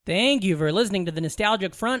Thank you for listening to the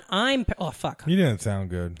Nostalgic Front. Oh, fuck. You didn't sound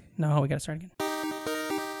good. No, we gotta start again.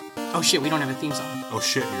 Oh, shit, we don't have a theme song. Oh,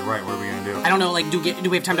 shit, you're right. What are we gonna do? I don't know, like, do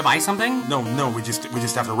we have time to buy something? No, we just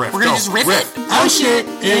have to riff. We're gonna just riff it? Oh, shit,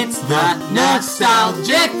 it's the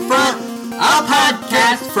Nostalgic Front, a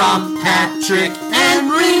podcast from Patrick and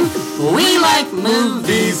Reem. We like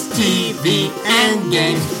movies, TV, and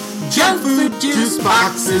games, junk food, juice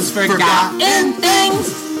boxes, forgotten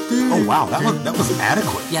things. Oh, wow, that was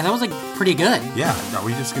adequate. Yeah, that was, like, pretty good. Yeah, are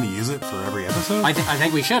we just going to use it for every episode? I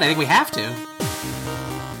think we should. I think we have to.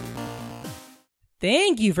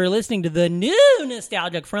 Thank you for listening to the new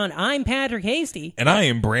Nostalgic Front. I'm Patrick Hasty. And I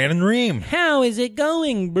am Brandon Ream. How is it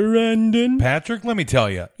going, Brandon? Patrick, let me tell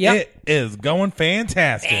you, It is going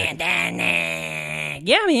fantastic.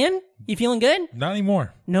 Yeah, man. You feeling good? Not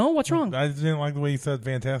anymore. No? What's wrong? I just didn't like the way you said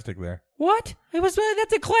fantastic there. What? That's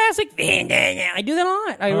a classic. I do that a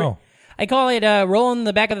lot. Oh. I call it rolling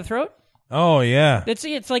the back of the throat. Oh, yeah.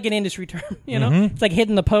 It's like an industry term, you know? Mm-hmm. It's like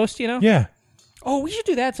hitting the post, you know? Yeah. Oh, we should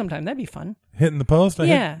do that sometime. That'd be fun. Hitting the post? I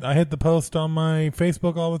hit the post on my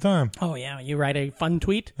Facebook all the time. Oh, yeah. You write a fun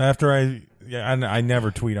tweet? After I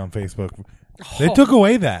never tweet on Facebook. They took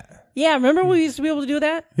away that. Yeah, remember we used to be able to do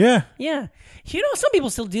that? Yeah. Yeah. You know, some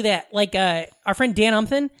people still do that. Like our friend Dan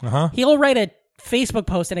Umphin, he'll write a Facebook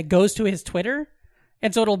post and it goes to his Twitter.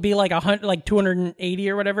 And so it'll be like 280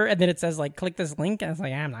 or whatever, and then it says like click this link, and it's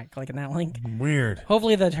like I'm not clicking that link. Weird.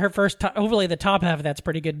 Hopefully the top half of that's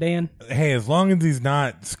pretty good, Dan. Hey, as long as he's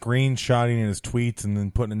not screenshotting his tweets and then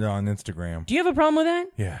putting it on Instagram. Do you have a problem with that?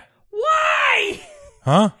 Yeah. Why?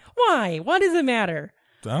 Huh? Why? Why does it matter?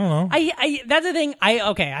 I don't know. I that's the thing.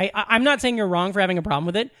 I'm not saying you're wrong for having a problem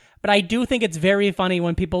with it, but I do think it's very funny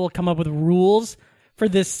when people come up with rules for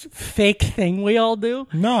this fake thing we all do.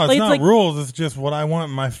 No, it's not rules. It's just what I want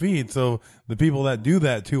in my feed. So the people that do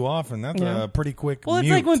that too often, that's a pretty quick Well, it's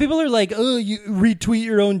mute. like when people are like, oh, you retweet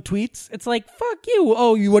your own tweets. It's like, fuck you.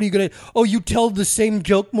 Oh, what are you going to... Oh, you tell the same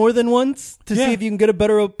joke more than once to see if you can get a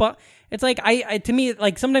better... It's like, to me,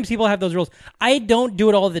 like sometimes people have those rules. I don't do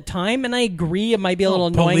it all the time, and I agree it might be a little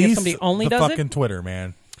annoying if somebody only does it. Fucking Twitter,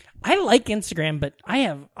 man. I like Instagram, but I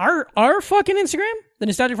have our fucking Instagram, the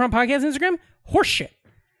Nostalgic Front Podcast Instagram, horseshit.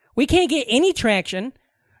 We can't get any traction.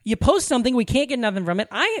 You post something, we can't get nothing from it.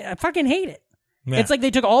 I fucking hate it. Yeah. It's like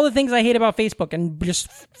they took all the things I hate about Facebook and just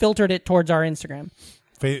filtered it towards our Instagram.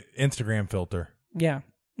 Instagram filter. Yeah.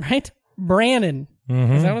 Right? Brandon.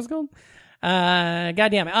 Mm-hmm. Is that what it's called?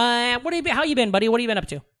 Goddamn it. How you been, buddy? What have you been up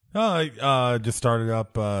to? I just started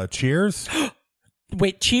up Cheers.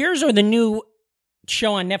 Wait, Cheers or the new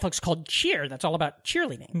show on Netflix called Cheer that's all about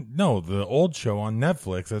cheerleading? No, the old show on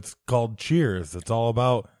Netflix. It's called Cheers. It's all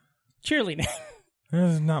about cheerleading.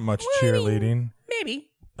 There's not much cheerleading. Maybe.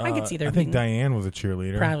 I could see there. I think Diane was a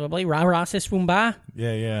cheerleader. Probably. Ra Swoomba.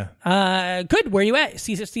 Yeah. Good. Where you at?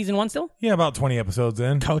 Season 1 still? Yeah, about 20 episodes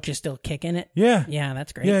in. Coach is still kicking it. Yeah. Yeah,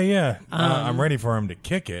 that's great. Yeah. I'm ready for him to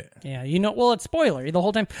kick it. Yeah, well, it's spoiler the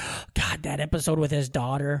whole time. God, that episode with his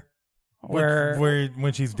daughter. Where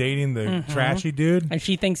when she's dating the trashy dude, and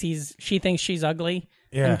she thinks she's ugly,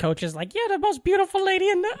 and Coach is like, the most beautiful lady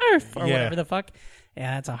in the earth, or whatever the fuck.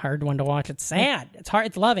 Yeah, it's a hard one to watch. It's sad. It's hard.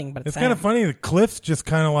 It's loving, but it's sad. Kind of funny. The Cliff's just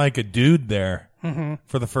kind of like a dude there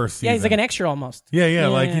for the first season. Yeah, he's like an extra almost. Yeah,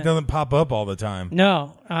 like he doesn't pop up all the time.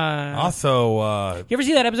 No. Also, you ever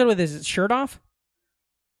see that episode with his shirt off?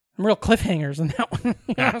 Real cliffhangers in that one.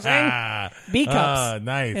 You know what I'm saying? B cups.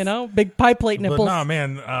 Nice. You know, big pie plate nipples. But no,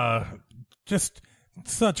 man, just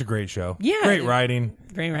such a great show. Yeah. Great writing.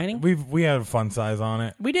 Great writing. We had a fun size on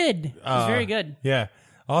it. We did. It was very good. Yeah.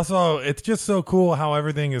 Also, it's just so cool how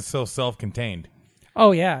everything is so self-contained.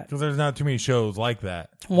 Oh, yeah. Because there's not too many shows like that.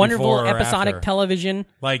 Wonderful episodic television.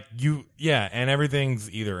 Like and everything's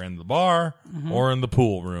either in the bar or in the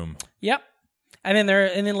pool room. Yep. And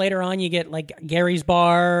then later on you get like Gary's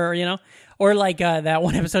Bar, or like that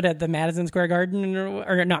one episode at the Madison Square Garden,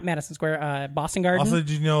 or not Madison Square, Boston Garden. Also, did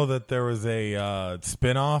you know that there was a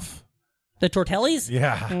spin-off? The Tortellis?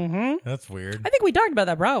 Yeah. Mm-hmm. That's weird. I think we talked about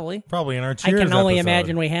that probably. Probably in our Cheers I can only episode.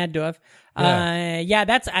 imagine we had to have.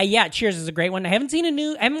 Cheers is a great one. I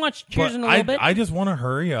haven't watched Cheers in a little bit. I just want to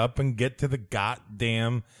hurry up and get to the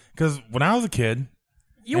goddamn, because when I was a kid.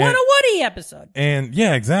 You want a Woody episode. And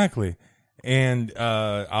yeah, exactly. And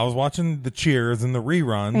I was watching the Cheers and the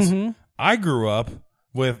reruns. Mm-hmm. I grew up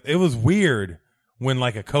with, it was weird when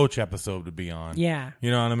like a Coach episode would be on. Yeah.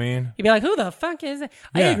 You know what I mean? You'd be like, who the fuck is that?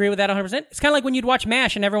 Yeah. I agree with that 100%. It's kind of like when you'd watch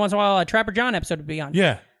MASH and every once in a while a Trapper John episode would be on.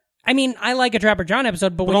 Yeah. I mean, I like a Trapper John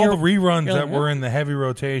episode, but when all the reruns that were in the heavy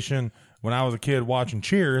rotation when I was a kid watching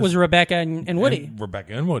Cheers Was Rebecca and Woody.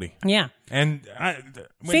 Rebecca and Woody. Yeah. And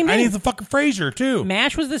Same I thing. need the fucking Frasier too.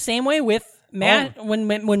 MASH was the same way with MASH. When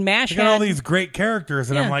MASH You had got all these great characters,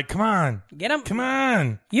 and Yeah. I'm like, come on, Get 'em. come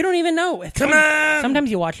on. You don't even know. Come on.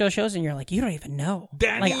 Sometimes you watch those shows and you're like, you don't even know.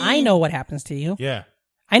 Danny. Like, I know what happens to you. Yeah.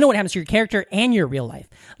 I know what happens to your character and your real life.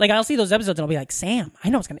 Like, I'll see those episodes and I'll be like, Sam, I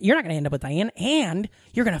know you're not gonna end up with Diane, and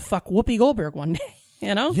you're gonna fuck Whoopi Goldberg one day.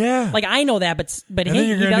 You know? Yeah. Like, I know that, but And then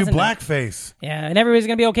you're he gonna do doesn't know. blackface. Yeah, and everybody's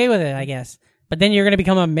gonna be okay with it, I guess. But then you're gonna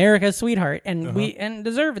become America's sweetheart, and and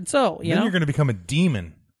deserve it. So you Then know, you're gonna become a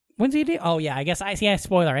demon. when's he do? Oh yeah, I guess I see.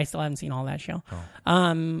 Spoiler, I still haven't seen all that show.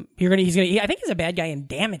 I think he's a bad guy in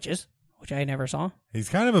Damages, which I never saw. He's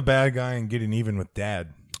kind of a bad guy and getting even with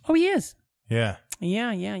Dad. Oh, he is. Yeah.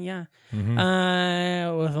 Yeah.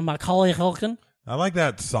 With Macaulay Culkin. I like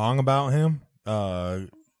that song about him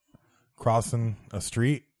crossing a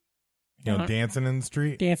street, dancing in the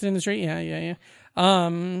street. Dancing in the Street, yeah.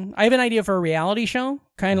 I have an idea for a reality show,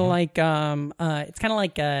 kind of like, it's kind of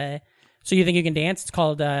like, So You Think You Can Dance. It's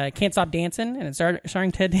called Can't Stop Dancing, and it's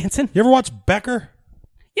starring Ted Danson. You ever watch Becker?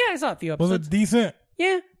 Yeah, I saw a few Was episodes. it decent?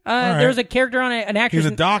 Yeah, right. there was a character on it, an actress,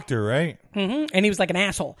 He's a doctor, right? and he was like an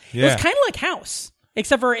asshole. Yeah. It was kind of like House,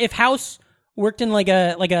 except for if House worked in like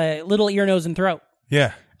a little ear, nose, and throat.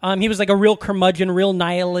 Yeah. He was like a real curmudgeon, real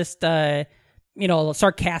nihilist,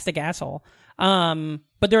 sarcastic asshole.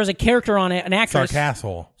 But there was a character on it, an actress.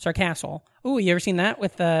 Sarcasshole. Ooh, you ever seen that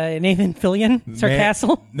with Nathan Fillion?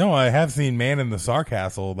 Sarcasshole? No, I have seen Man in the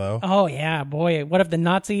Sarcasshole though. Oh yeah, boy! What if the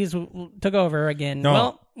Nazis took over again? No.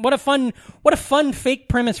 Well, what a fun fake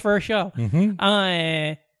premise for a show. Mm-hmm.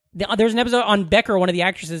 There's an episode on Becker. One of the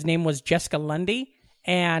actresses' name was Jessica Lundy,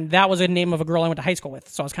 and that was the name of a girl I went to high school with.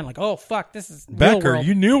 So I was kind of like, oh fuck, this is real Becker. world.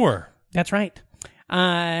 You knew her. That's right.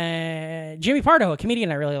 Jimmy Pardo, a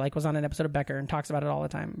comedian I really like, was on an episode of Becker and talks about it all the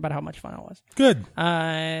time, about how much fun it was. Good.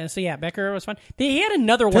 So yeah, Becker was fun. He had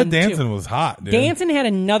another Ted one Danson too. was hot, dude. Danson had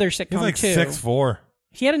another sitcom He's like too. 6'4".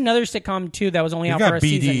 He had another sitcom too that was only He's out got for a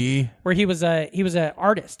BDE. season, where he was a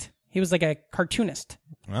artist. He was like a cartoonist,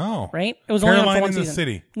 Oh. right? It was only on for Caroline one in the season.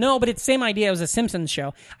 City. No, but it's the same idea. It was a Simpsons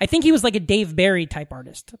show. I think he was like a Dave Barry type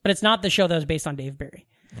artist, but it's not the show that was based on Dave Barry.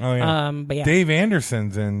 Oh yeah. But yeah, Dave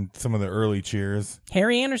Anderson's in some of the early Cheers.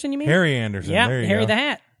 Harry Anderson, you mean? Harry Anderson. Yeah, there you Harry go. the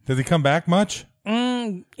Hat. Does he come back much?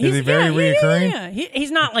 Is he very reoccurring? Yeah. He's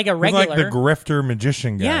not like a He's regular. like the grifter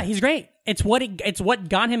magician guy. Yeah, he's great. It's what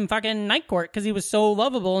got him fucking Night Court, because he was so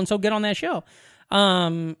lovable and so good on that show.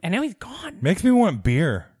 And now he's gone. Makes me want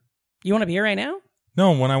beer. You want a beer right now?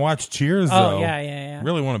 No, when I watch Cheers, Oh, though. yeah.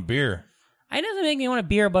 Really want a beer. It doesn't make me want a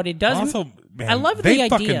beer, but it does. Also, man, I love they the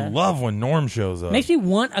idea. fucking love when Norm shows up. Makes me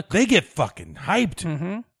want a. They get fucking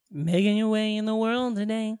hyped. Making your way in the world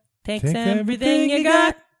today takes everything you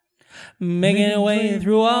got. Making your way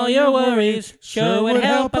through all your worries sure would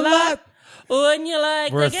help a lot. Wouldn't you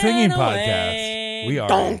like We're to a singing get podcast. away? We are.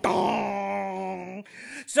 Dong, dong.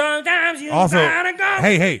 Sometimes you Also, gotta go.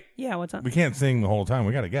 hey, Yeah, what's up? we can't sing the whole time.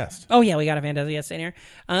 We got a guest. Oh, yeah, we got a fantastic guest in here.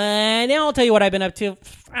 Now I'll tell you what I've been up to.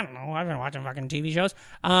 I don't know. I've been watching fucking TV shows.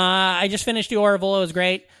 I just finished The Orville. It was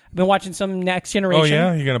great. I've been watching some Next Generation.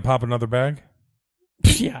 Oh, yeah? You going to pop another bag?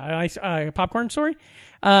 Yeah, Popcorn Story.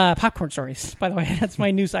 Popcorn Stories, by the way. That's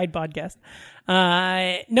my new side podcast.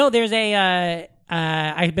 No, there's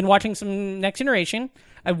I've been watching some Next Generation.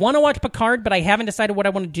 I want to watch Picard, but I haven't decided what I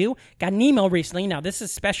want to do. Got an email recently. Now, this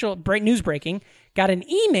is special news breaking. Got an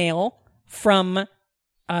email from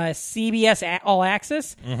CBS All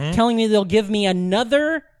Access telling me they'll give me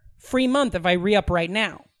another free month if I re-up right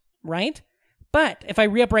now, right? But if I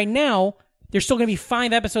re-up right now, there's still going to be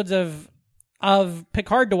 5 episodes of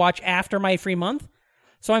Picard to watch after my free month.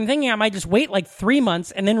 So I'm thinking I might just wait like 3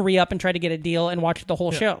 months and then re-up and try to get a deal and watch the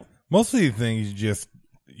whole show. Most of these things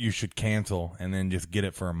you should cancel and then just get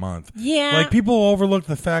it for a month. Yeah. Like, people overlook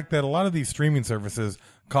the fact that a lot of these streaming services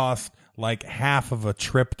cost like half of a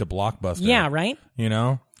trip to Blockbuster. Yeah, right? You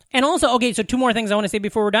know? And also, okay, so 2 more things I want to say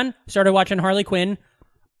before we're done. Started watching Harley Quinn.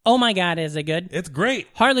 Oh my God, is it good? It's great.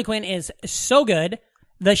 Harley Quinn is so good.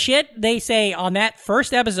 The shit they say on that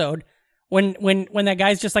first episode, when that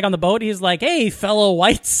guy's just like on the boat, he's like, "Hey, fellow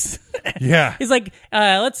whites." Yeah. He's like,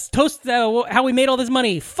 "Let's toast how we made all this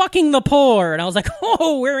money, fucking the poor." And I was like,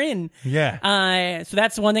 "Oh, we're in." Yeah. So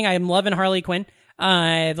that's one thing. I'm loving Harley Quinn.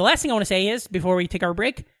 The last thing I want to say is, before we take our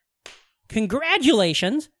break,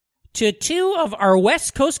 congratulations to 2 of our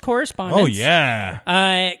West Coast correspondents. Oh, yeah.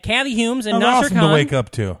 Kathy Humes and That's Nasser awesome Khan. to wake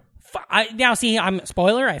up to. Now, see, I'm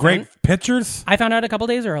spoiler. Great pictures. I found out a couple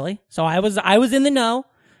days early, so I was in the know.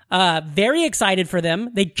 Very excited for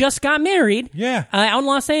them. They just got married. Yeah. Out in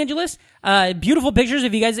Los Angeles. Beautiful pictures.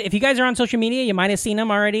 If you guys are on social media, you might have seen them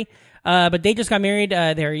already. But they just got married.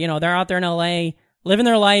 They're out there in LA living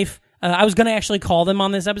their life. I was gonna actually call them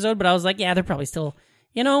on this episode, but I was like, yeah, they're probably still,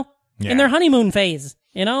 in their honeymoon phase,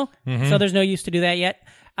 So there's no use to do that yet.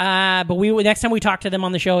 But next time we talk to them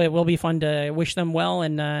on the show, it will be fun to wish them well.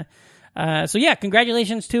 And so yeah,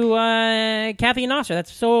 congratulations to Kathy and Nasser.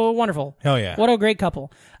 That's so wonderful. Hell yeah! What a great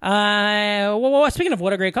couple. Speaking of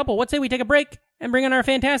what a great couple, let's say we take a break and bring in our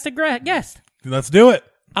fantastic guest. Let's do it.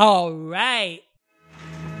 All right.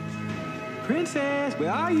 Princess,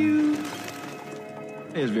 where are you?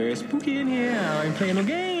 It's very spooky in here. I ain't playing no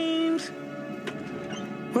games.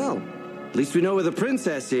 Well, at least we know where the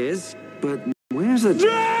princess is, but where's the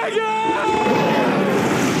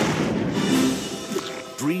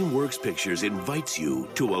DreamWorks Pictures invites you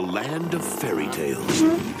to a land of fairy tales.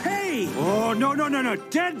 Hey! Oh, no.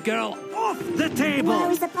 Dead girl off the table! Where are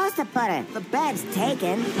we supposed to put her? The bed's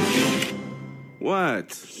taken.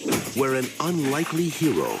 What? Where an unlikely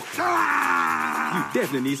hero You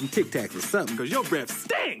definitely need some Tic Tacs or something, because your breath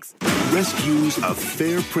stinks! rescues a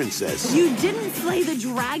fair princess You didn't slay the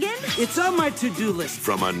dragon? It's on my to-do list.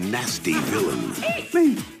 from a nasty villain Eat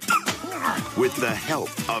me! with the help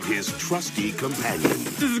of his trusty companion.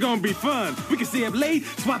 This is gonna be fun. We can stay up late,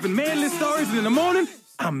 swapping manly stories, and in the morning,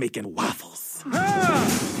 I'm making waffles.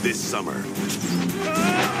 This summer,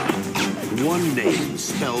 one name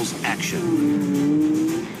spells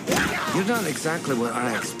action. You're not exactly what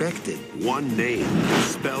I expected. One name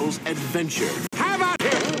spells adventure. How about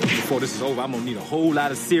him? Before this is over, I'm gonna need a whole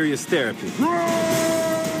lot of serious therapy.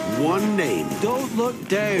 One name Don't look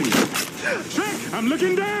down. Trick, I'm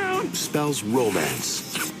looking down! spells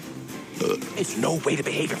romance. It's no way to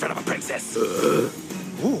behave in front of a princess. Ooh,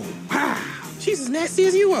 wow. She's as nasty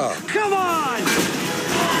as you are. Come on!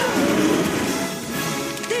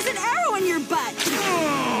 There's an arrow in your butt.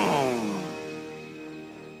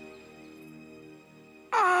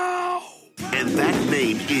 And that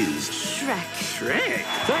name is Shrek. Trick.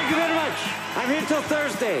 Thank you very much. I'm here till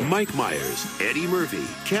Thursday. Mike Myers, Eddie Murphy,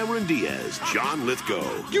 Cameron Diaz, John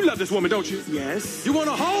Lithgow. You love this woman, don't you? Yes. You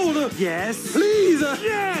wanna hold her? Yes. Please her?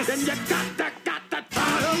 Yes! Then you got to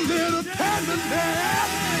try a little tenderness.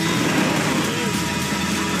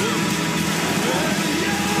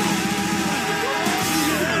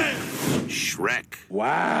 Shrek.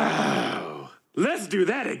 Wow. Let's do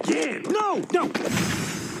that again. No.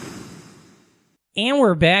 And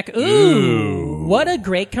we're back. Ooh, what a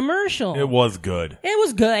great commercial. It was good. It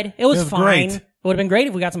was good. It was fine. great. It would have been great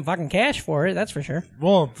if we got some fucking cash for it, that's for sure.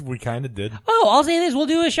 Well, we kind of did. Oh, I'll say this. We'll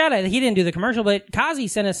do a shout out. He didn't do the commercial, but Kazi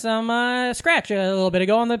sent us some scratch a little bit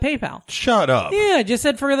ago on the PayPal. Shut up. Yeah, just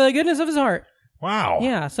said for the goodness of his heart. Wow.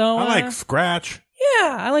 Yeah, so... I like Scratch.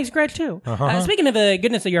 Yeah, I like Scratch too. Uh-huh. Speaking of the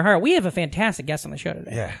goodness of your heart, we have a fantastic guest on the show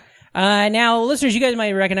today. Yeah. Now, listeners, you guys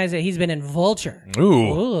might recognize that he's been in Vulture.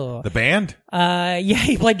 Ooh. The band? Yeah,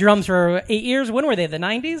 he played drums for 8 years. When were they? The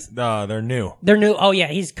 90s? They're new. They're new. Oh, yeah,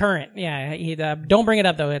 he's current. Yeah, don't bring it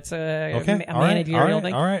up, though. It's a managerial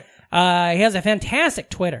thing. All right. He has a fantastic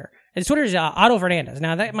Twitter. His Twitter is Otto Fernandez.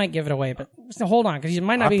 Now, that might give it away, but hold on, because he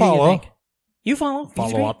might not be who you think. You follow?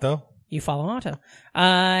 Follow Otto. You follow Otto.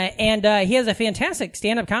 And he has a fantastic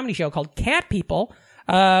stand-up comedy show called Cat People,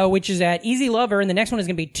 which is at Easy Lover, and the next one is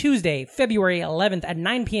going to be Tuesday, February 11th at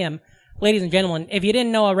 9 p.m. Ladies and gentlemen, if you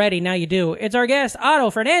didn't know already, now you do. It's our guest, Otto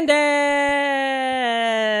Fernandez!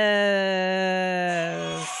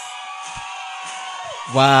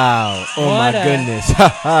 Wow. Oh, my goodness.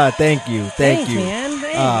 Thank you. Thank you. Man.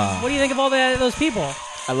 Thanks. What do you think of all those people?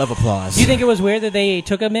 I love applause. Do you think it was weird that they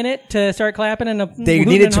took a minute to start clapping? They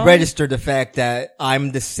needed to register the fact that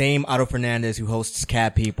I'm the same Otto Fernandez who hosts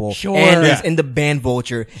Cat People. Sure. And is in the band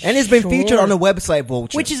Vulture. And has been featured on the website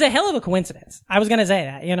Vulture. Which is a hell of a coincidence. I was going to say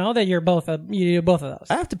that, that you do both of those.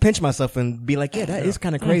 I have to pinch myself and be like, yeah, that is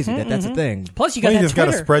kind of crazy that's a thing. Plus, you got you that just got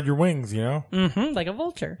to Twitter. spread your wings, like a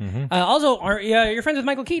vulture. Also, you're friends with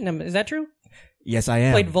Michael Keaton. Is that true? Yes, I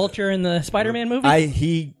am. Played Vulture in the Spider-Man movie?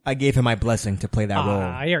 I gave him my blessing to play that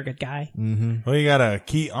role. You're a good guy. Well, you got to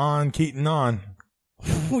Keaton on.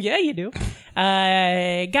 Yeah, you do.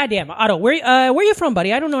 Goddamn. Otto, where you from,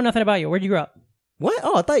 buddy? I don't know nothing about you. Where'd you grow up? What?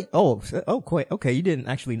 Oh, I thought, quite. Okay, you didn't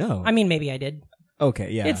actually know. I mean, maybe I did.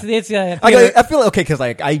 Okay, yeah. It's I feel okay because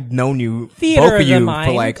I've known you both of you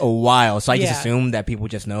for a while, so I just assume that people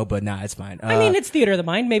just know. But nah, it's fine. I mean, it's theater of the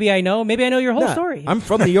mind. Maybe I know your whole story. I'm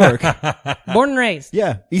from New York, born and raised.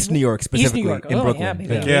 Yeah, East New York specifically, East New York. in Brooklyn. Yeah,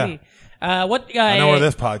 maybe. Yeah. I know where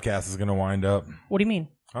this podcast is going to wind up. What do you mean?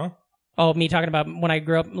 Huh? Oh, me talking about when I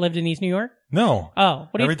lived in East New York? No. Oh,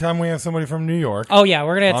 every time we have somebody from New York. Oh yeah,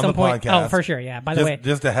 we're gonna at some point. Podcast, oh, for sure. Yeah. By the way,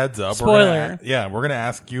 just a heads up. Spoiler. We're gonna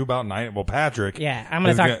ask you about Patrick. Yeah, I'm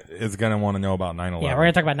gonna is gonna want to know about 9/11. Yeah, we're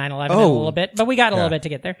gonna talk about 9/11 in a little bit, but we got a little bit to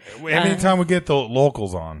get there. Anytime we get the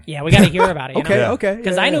locals on. Yeah, we got to hear about it. Okay.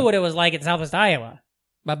 Because I knew what it was like in Southwest Iowa.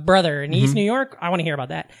 My brother in East New York, I want to hear about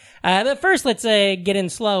that. But first, let's get in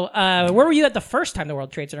slow. Where were you at the first time the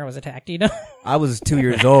World Trade Center was attacked? Do you know? I was 2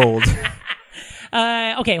 years old.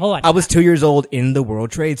 Okay, hold on. I was 2 years old in the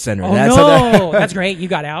World Trade Center. Oh, no. That's great. You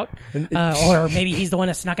got out. Or maybe he's the one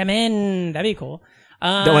that snuck him in. That'd be cool.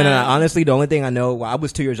 Honestly, the only thing I know, I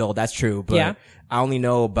was 2 years old. That's true. But yeah. I only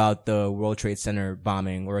know about the World Trade Center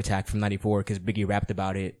bombing or attack from 94 because Biggie rapped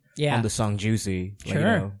about it on the song Juicy.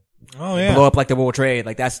 Sure. Oh, yeah. Blow up like the World Trade.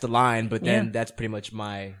 Like, that's the line. But then that's pretty much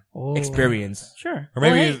my experience. Sure. Or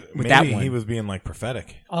maybe, with that one. He was being like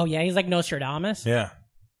prophetic. Oh, yeah. He's like Nostradamus. Yeah.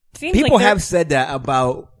 Seems People like have said that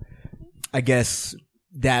about, I guess,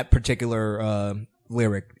 that particular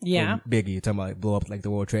lyric. Yeah. From Biggie, talking about like, blow up like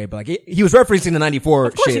the World Trade. But like he was referencing the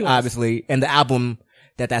 94 shit, obviously. And the album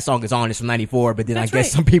that song is on is from 94. But then I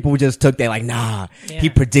guess some people just took that like, nah, he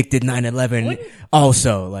predicted 9/11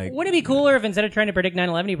 also. Like, wouldn't it be cooler if instead of trying to predict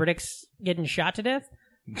 9/11, he predicts getting shot to death?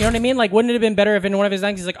 You know what I mean? Like, wouldn't it have been better if in one of his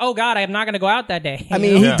songs he's like, oh God, I am not going to go out that day. I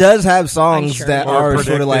mean, he does have songs that are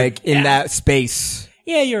predicted. sort of like in that space.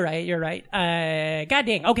 Yeah, you're right. God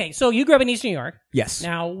dang. Okay, so you grew up in East New York. Yes.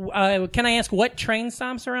 Now, can I ask what train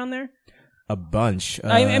stops around there? A bunch.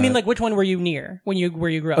 I mean, like, which one were you near where you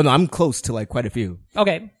grew up? Oh, no, I'm close to like quite a few.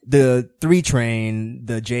 Okay. The 3 train,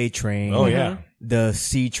 the J train. Oh, yeah. The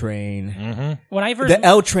C train. Mm-hmm. When I first the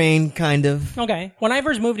L train, kind of. Okay. When I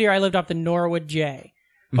first moved here, I lived off the Norwood J.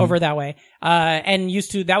 Over that way. And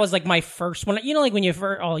that was like my first one. You know, like when you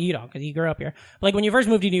first, you don't, cause you grew up here. But like when you first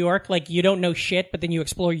moved to New York, like you don't know shit, but then you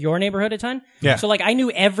explore your neighborhood a ton. Yeah. So like I knew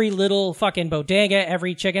every little fucking bodega,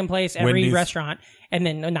 every chicken place, every Wendy's. restaurant. And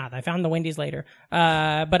then, I found the Wendy's later.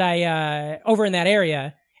 But I, over in that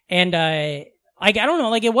area. And, like, I don't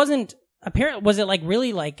know, like it wasn't apparent, was it like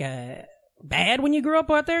really like, bad when you grew up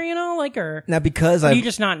out there, you know, like, or now because you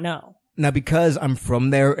just not know? Now, because I'm from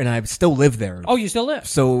there and I still live there. Oh, you still live?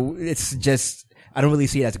 So it's just, I don't really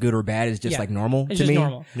see it as good or bad. It's just like normal it's to just me.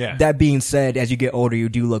 Normal. Yeah. That being said, as you get older, you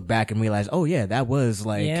do look back and realize, oh yeah, that was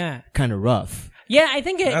like kind of rough. Yeah, I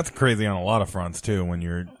think that's crazy on a lot of fronts too. When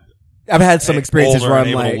you're, I've had some experiences where I'm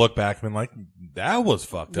able like, to look back and be like, that was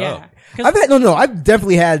fucked up. I've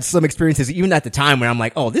definitely had some experiences even at the time where I'm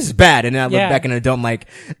like, oh, this is bad. And then I look back and I don't like,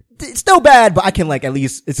 it's still bad, but I can like, at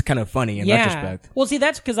least it's kind of funny in retrospect. Well, see,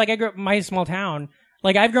 that's because like I grew up in my small town.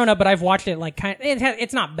 Like I've grown up, but I've watched it like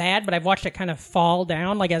it's not bad, but I've watched it kind of fall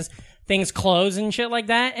down like as things close and shit like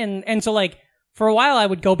that. And so like for a while I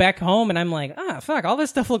would go back home and I'm like, fuck, all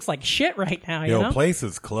this stuff looks like shit right now. You know?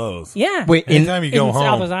 Places closed. Yeah. Wait, anytime you go in home,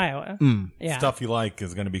 Southwest Iowa. stuff you like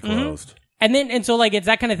is going to be closed. And so like it's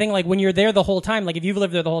that kind of thing. Like when you're there the whole time, like if you've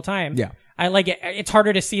lived there the whole time, I like it. It's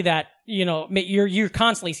harder to see that, you know, you're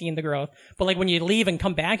constantly seeing the growth. But like when you leave and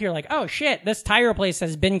come back, you're like, oh shit, this tire place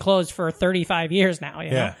has been closed for 35 years now. You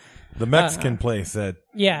know? The Mexican place that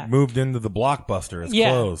moved into the Blockbuster is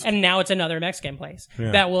closed. And now it's another Mexican place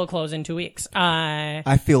that will close in 2 weeks.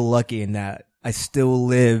 I feel lucky in that I still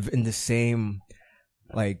live in the same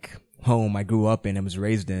like home I grew up in and was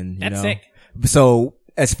raised in. That's sick. So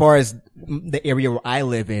as far as the area where I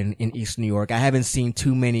live in East New York, I haven't seen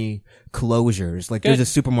too many closures. Like there's a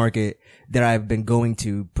supermarket that I've been going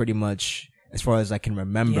to pretty much as far as I can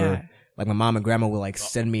remember. Yeah. Like my mom and grandma will like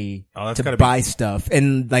send me to buy stuff,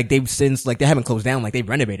 and like they've since like they haven't closed down, like they've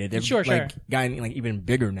renovated. They've gotten like even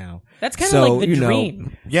bigger now. That's kind of like the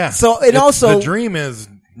dream. Yeah. So and also the dream is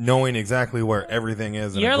knowing exactly where everything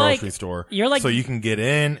is in a grocery store. You're like, so you can get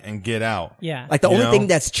in and get out. Yeah. Like the only thing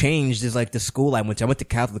that's changed is like the school I went to. I went to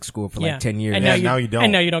Catholic school for like 10 years. And now you don't.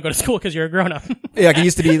 And now you don't go to school because you're a grown up. Yeah, like it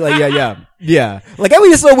used to be like yeah. Like it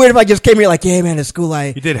was just so weird if I just came here like, yeah, man, the school I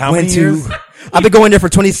you did how went many to. years? I've been going there for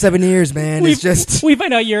 27 years, man. It's just we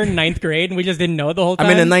find out you're in 9th grade and we just didn't know it the whole time.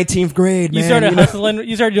 I'm in the 19th grade, man. You started hustling.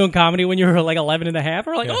 You started doing comedy when you were like 11 and a half.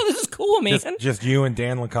 We're like, oh, this is cool, man. Just you and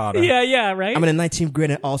Dan Licata. Yeah, right. I'm in the 19th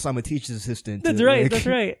grade and also I'm a teacher's assistant. That's right.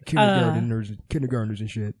 Kindergartners and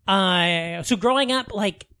shit. So growing up,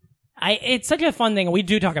 like, it's such a fun thing. We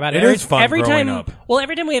do talk about it. It is fun every growing time. up. Well,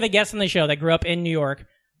 every time we have a guest on the show that grew up in New York,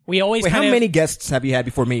 we always how many guests have you had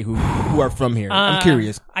before me who are from here? I'm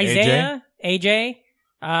curious. Isaiah, AJ.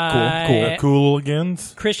 Cool.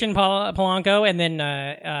 Cooligans. Christian Polanco, and then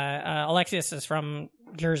Alexius is from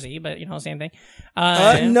Jersey, but you know, same thing.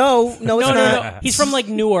 No, it's not. No. He's from like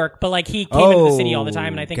Newark, but like he came into the city all the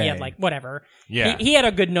time, and I think he had like whatever. Yeah, he had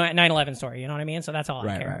a good 9/11 story. You know what I mean? So that's all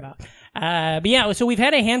I care about. But yeah, so we've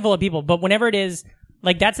had a handful of people, but whenever it is,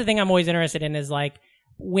 like, that's the thing I'm always interested in is, like,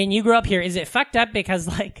 when you grew up here, is it fucked up because,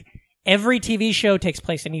 like, every TV show takes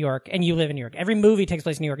place in New York and you live in New York? Every movie takes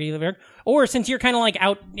place in New York and you live in New York? Or since you're kind of, like,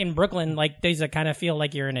 out in Brooklyn, like, does it kind of feel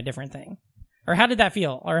like you're in a different thing? Or how did that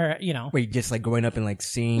feel? Or, you know. Wait, just like growing up and like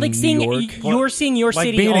seeing New York? You're seeing your like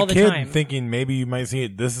city being all a the kid time. thinking maybe you might see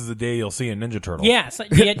it. This is the day you'll see a Ninja Turtle. Yeah. So,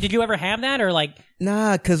 did you ever have that or like?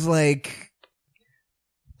 Nah, cause like,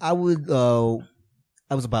 I was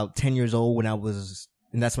about 10 years old when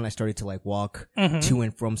and that's when I started to like walk to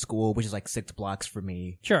and from school, which is like 6 blocks for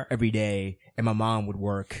me. Sure. Every day. And my mom would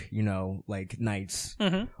work, like nights.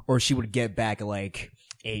 Or she would get back at like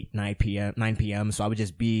 9 p.m. So I would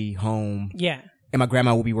just be home. Yeah. And my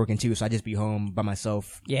grandma would be working too, so I'd just be home by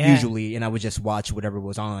myself usually, and I would just watch whatever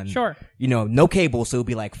was on. Sure. No cable, so it would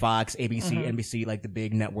be like Fox, ABC, NBC, like the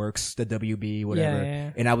big networks, the WB, whatever.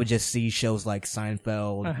 Yeah. And I would just see shows like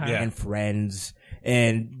Seinfeld and Friends,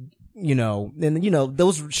 and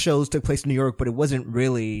those shows took place in New York, but it wasn't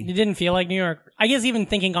really. It didn't feel like New York. I guess even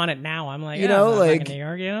thinking on it now, I'm like, it's not like New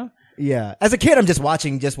York, Yeah. As a kid, I'm just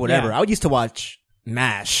watching just whatever. Yeah. I used to watch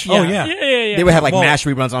MASH. Oh yeah. They would have like MASH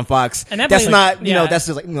reruns on Fox. And that's not, that's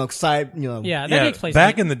just like, side, Yeah, that takes place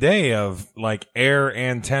back in the day of like Air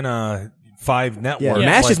Antenna 5 networks. Yeah,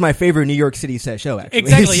 MASH is my favorite New York City set show, actually.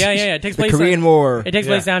 Exactly, yeah. It takes the place Korean War. It takes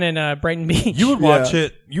place down in Brighton Beach. You would watch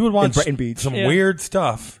it. You would watch Brighton Beach. some weird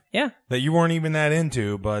stuff. Yeah. That you weren't even that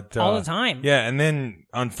into, but all the time. Yeah, and then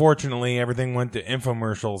unfortunately everything went to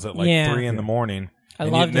infomercials at like 3 in the morning. I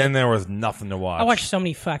loved it. Then there was nothing to watch. I watched so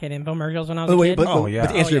many fucking infomercials when I was a kid. But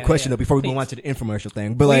to answer your question though, before we go on to the infomercial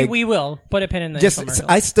thing, but like we will put a pin in the infomercial.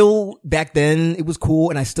 I still back then it was cool,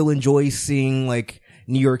 and I still enjoy seeing like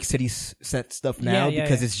New York City set stuff now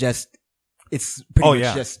because it's pretty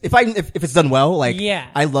much just if it's done well, like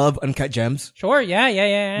I love Uncut Gems. Sure,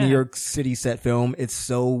 yeah. New York City set film. It's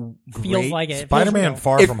so great. Feels like it. Spider-Man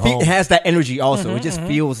Far From Home. It has that energy also. It just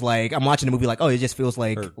feels like I'm watching a movie like, it just feels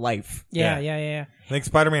like life. Yeah. I think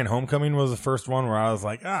Spider-Man Homecoming was the first one where I was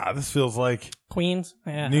like, this feels like Queens.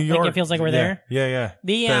 Yeah. New York. Like it feels like we're there.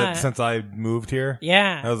 Yeah. Since I moved here.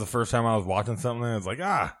 Yeah. That was the first time I was watching something. I was like,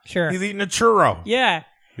 sure. He's eating a churro. Yeah.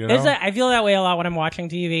 You know? I feel that way a lot when I'm watching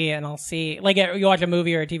TV and I'll see, like, you watch a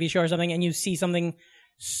movie or a TV show or something and you see something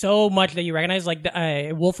so much that you recognize, like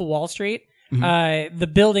Wolf of Wall Street. The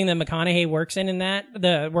building that McConaughey works in that,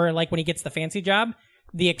 where like when he gets the fancy job,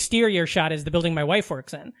 the exterior shot is the building my wife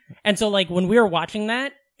works in. And so like when we were watching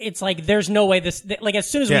that, it's like there's no way like as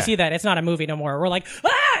soon as we see that, it's not a movie no more. We're like,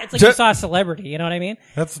 it's like you saw a celebrity, you know what I mean?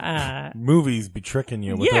 That's movies be tricking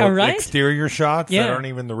you with right? exterior shots that aren't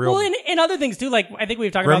even the real. Well, and other things too, like I think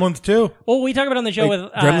we've talked about Gremlins 2. Well, we talked about on the show with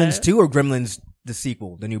Gremlins 2 or Gremlins the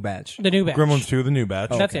sequel, the new batch. The new batch. Gremlins 2, the new batch.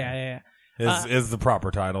 That's yeah. Is the proper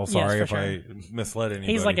title. Sorry if I misled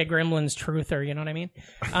anybody. He's like a Gremlins truther, you know what I mean?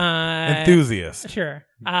 Enthusiast. Sure.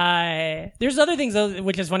 There's other things though,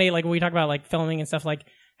 which is funny, like when we talk about like filming and stuff, like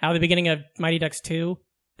how the beginning of Mighty Ducks 2,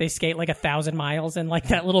 they skate like 1,000 miles in like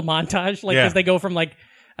that little montage, like because they go from like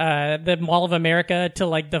the Mall of America to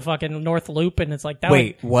like the fucking North Loop, and it's like that.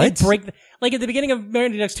 Wait, what? Like at the beginning of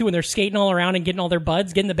Mighty Ducks 2 when they're skating all around and getting all their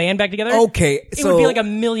buds, getting the band back together. Okay, it would be like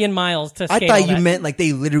 1,000,000 miles to skate. I thought you meant like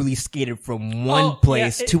they literally skated from one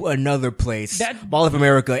place to another place, Mall of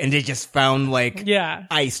America, and they just found like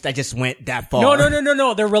ice that just went that far. No.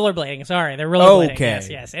 They're rollerblading. Sorry, they're rollerblading. Okay.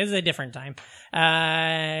 Yes. It was a different time.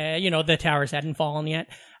 The towers hadn't fallen yet.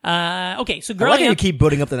 Okay, so growing Why do you up, keep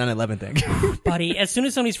building up the 9/11 thing? buddy, as soon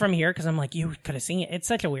as somebody's from here, because I'm like, you could have seen it. It's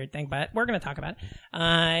such a weird thing, but we're going to talk about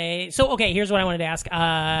it. So, okay, here's what I wanted to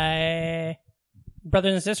ask.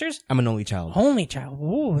 Brothers and sisters? I'm an only child. Only child.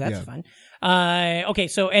 Ooh, that's fun. Okay,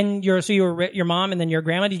 so, and you were your mom and then your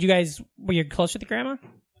grandma. Were you close with your grandma?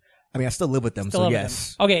 I mean, I still live with them, so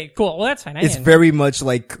yes. Okay, cool. Well, that's fine. It's very much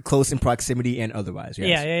like close in proximity and otherwise.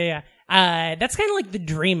 Yes. Yeah. That's kind of like the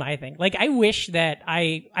dream, I think. Like, I wish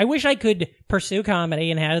I could pursue comedy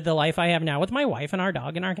and have the life I have now with my wife and our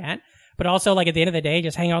dog and our cat, but also, like, at the end of the day,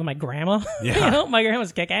 just hang out with my grandma. Yeah. My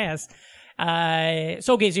grandma's kick ass.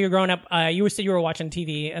 So you're growing up, you were watching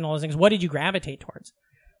TV and all those things. What did you gravitate towards?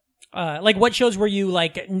 Like, what shows were you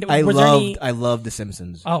like? I loved The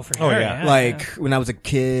Simpsons. Oh, for sure. Oh, yeah. Like when I was a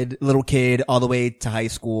little kid, all the way to high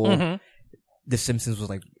school. The Simpsons was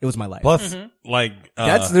like, it was my life. Plus, like,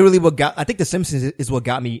 that's literally I think The Simpsons is what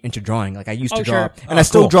got me into drawing. Like, I used to draw, sure. and I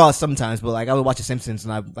still draw sometimes, but like, I would watch The Simpsons,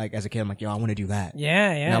 and as a kid, I'm like, I want to do that.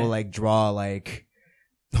 Yeah. And I would like draw like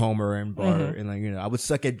Homer and Bart, and like, I would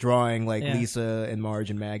suck at drawing like Lisa and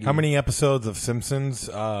Marge and Maggie. How many episodes of Simpsons,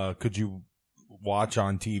 could you watch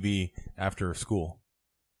on TV after school?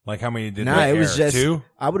 Like how many did Nah, they it was air? just 2?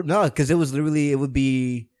 I would no, because it would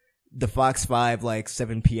be the Fox 5 like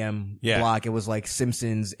 7 p.m. block. It was like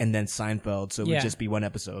Simpsons and then Seinfeld, so it would just be one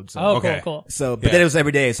episode. So. Oh, cool. So, but then it was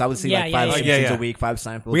every day, so I would see like 5 yeah. Simpsons a week, 5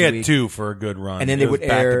 Seinfelds. We a had week. 2 for a good run, and then it they was would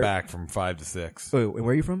back air to back from 5 to 6. Wait, where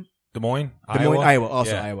are you from? Des Moines, Iowa.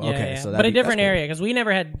 Also Yeah. Iowa. Yeah, Okay, yeah. so but a different that's cool. area because we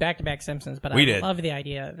never had back-to-back Simpsons. But We I did. love the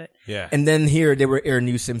idea of it. Yeah. And then here they were airing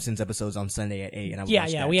new Simpsons episodes on Sunday at 8, and I would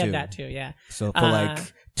watch that we too. had that too. Yeah. So for like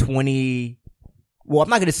 20. Well, I'm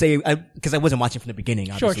not going to say, because I wasn't watching from the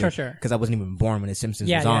beginning, obviously. Sure. Because I wasn't even born when The Simpsons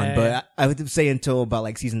was Yeah, on. yeah, but yeah. I would say until about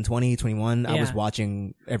like season 20, 21, I was Yeah.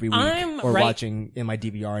 watching every week. Watching in my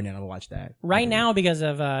DVR, and then I would watch that. Right now, because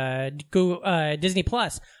of Disney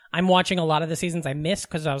Plus, I'm watching a lot of the seasons I missed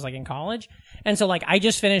because I was like in college. And so like I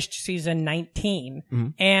just finished season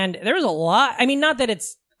 19. And there was a lot. I mean, not that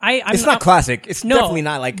it's... It's not classic. It's definitely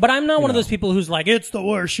not like... But I'm not one of those people who's like, it's the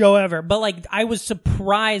worst show ever. But like, I was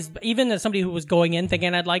surprised, even as somebody who was going in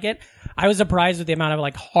thinking I'd like it, I was surprised with the amount of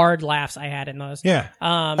like hard laughs I had in those. Yeah.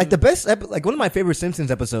 Like the best, like one of my favorite Simpsons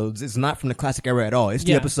episodes is not from the classic era at all. It's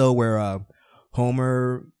the episode where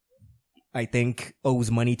Homer, I think, owes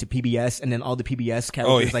money to PBS, and then all the PBS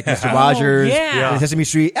characters like Mr. Rogers and Sesame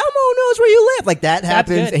Street, Elmo knows where you live. Like that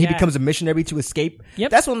happens, good, and he becomes a missionary to escape. Yep.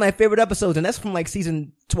 That's one of my favorite episodes, and that's from like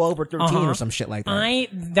season 12 or 13 or some shit like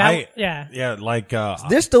that. Yeah, like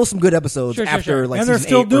There's still some good episodes Sure. after like and they're season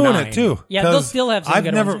still 8 or doing 9. it too. Yeah, they'll still have some I've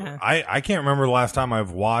good never, ones, yeah. I can't remember the last time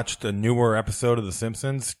I've watched a newer episode of The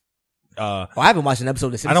Simpsons. I haven't watched an episode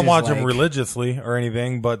of The Simpsons. I don't watch like, them religiously or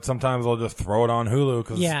anything, but sometimes I'll just throw it on Hulu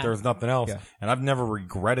because there's nothing else. Yeah. And I've never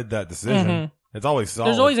regretted that decision. It's always solid.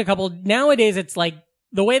 There's always a couple. Nowadays, it's like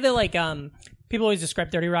the way that like people always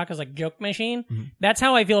describe 30 Rock as like joke machine. That's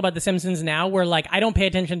how I feel about The Simpsons now, where like I don't pay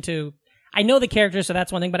attention to. I know the characters, so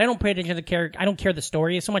that's one thing, but I don't pay attention to the character. I don't care the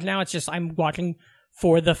story so much now. It's just I'm watching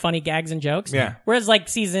for the funny gags and jokes. Yeah. Whereas like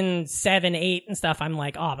season 7, 8 and stuff, I'm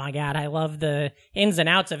like, oh my god, I love the ins and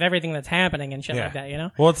outs of everything that's happening and shit like that. You know?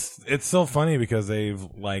 Well, it's so funny because they've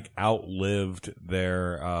like outlived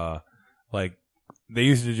their like they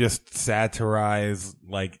used to just satirize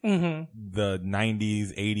like the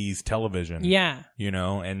 90s, 80s television. Yeah. You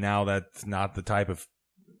know, and now that's not the type of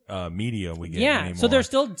media we get anymore. So they're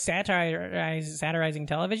still satirizing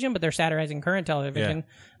television, but they're satirizing current television,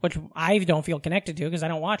 which I don't feel connected to because I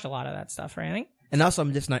don't watch a lot of that stuff or anything. And also,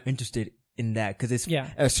 I'm just not interested in that because it's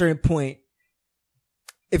at a certain point.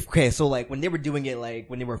 So like when they were doing it, like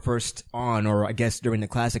when they were first on, or I guess during the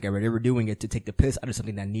classic era, they were doing it to take the piss out of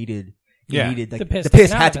something that needed. Like, the piss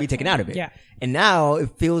had to be taken out of it. Yeah. And now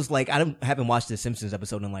it feels like I haven't watched the Simpsons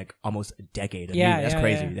episode in like almost a decade. That's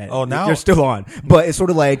crazy. Yeah. Now they're still on, but it's sort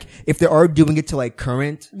of like if they are doing it to like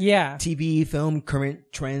current TV, film, current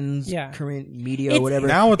trends, current media, or whatever.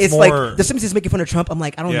 Now it's more, like the Simpsons making fun of Trump. I'm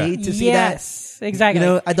like, I don't need to see that. Yes, exactly. You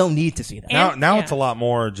know, I don't need to see that. Now it's a lot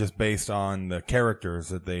more just based on the characters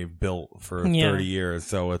that they've built for 30 years.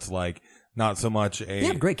 So it's like not so much they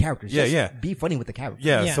have great characters. Be funny with the characters.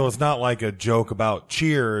 Yeah, so it's not like a joke about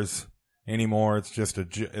Cheers anymore. It's just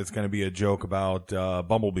it's going to be a joke about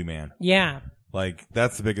Bumblebee Man. Yeah. Like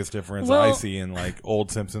that's the biggest difference I see in like old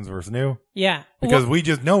Simpsons versus new. Yeah. Because we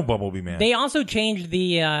just know Bumblebee Man. They also changed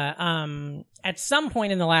the at some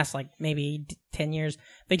point in the last like maybe 10 years,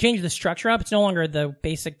 they changed the structure up. It's no longer the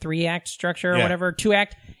basic 3-act structure or whatever,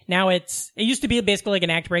 2-act. Now it used to be basically like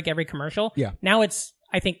an act break every commercial. Yeah. Now it's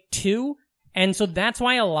I think 2. And so that's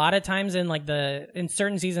why a lot of times in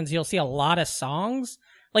certain seasons you'll see a lot of songs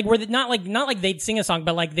like where not like they'd sing a song,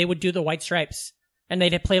 but like they would do the White Stripes and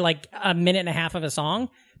they'd play like a minute and a half of a song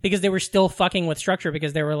because they were still fucking with structure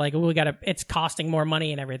because they were like, oh, it's costing more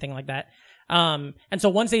money and everything like that. And so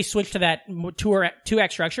once they switch to that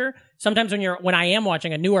 2-act structure, sometimes when I am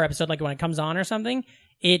watching a newer episode, like when it comes on or something,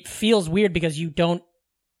 it feels weird because you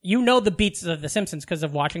know the beats of The Simpsons because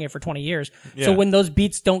of watching it for 20 years. Yeah. So when those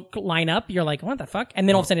beats don't line up, you're like, what the fuck? And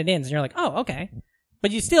then all of a sudden it ends and you're like, oh, okay. But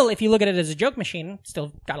you still, if you look at it as a joke machine,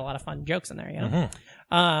 still got a lot of fun jokes in there, you know?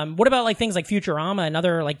 What about like things like Futurama and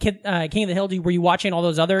other like King of the Hill? Were you watching all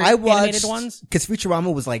those other animated ones? Because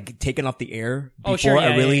Futurama was like taken off the air before sure,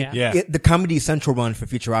 I really. The Comedy Central run for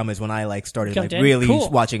Futurama is when I like started like really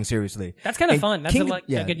watching seriously. That's kind of fun. That's a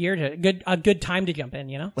good year a good time to jump in,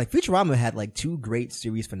 you know? Like Futurama had like 2 great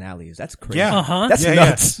series finales. That's crazy. Yeah. That's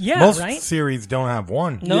nuts. Yeah, most right? series don't have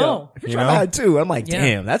one. No. Futurama had 2. I'm like,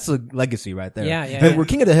 damn, that's a legacy right there. Yeah. And we're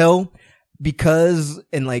King of the Hill. Because,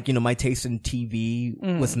 and like, you know, my taste in TV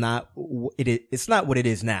was not, it's not what it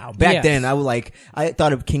is now. Back then, I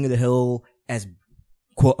thought of King of the Hill as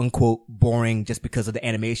quote unquote boring just because of the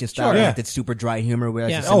animation style. Like the super dry humor where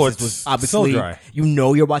it's obviously, so dry. You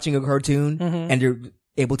know, you're watching a cartoon and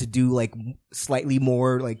able to do like slightly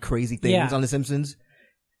more like crazy things on The Simpsons.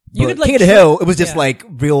 You But could, like, King of the Hill, it was just like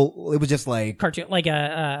real. It was just like cartoon, like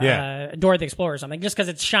Dora the Explorer or something, just because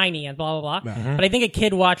it's shiny and blah blah blah. Mhm. But I think a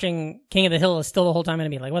kid watching King of the Hill is still the whole time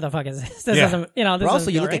going to be like, "What the fuck is this? This doesn't, you know." This But also,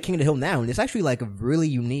 isn't you all look right. at King of the Hill now, and it's actually like a really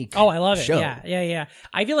unique. Oh, I love it. show. Yeah.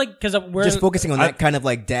 I feel like because we're just focusing on that kind of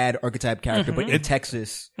like dad archetype character, but Mhm. in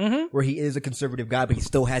Texas, where he is a conservative guy, but he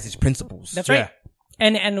still has his principles. That's right.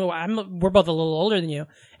 And we're both a little older than you,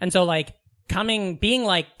 and so like being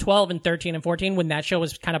like 12 and 13 and 14 when that show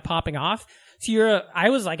was kind of popping off. So I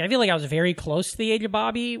feel like I was very close to the age of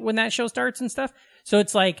Bobby when that show starts and stuff. So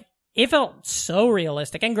it's like, it felt so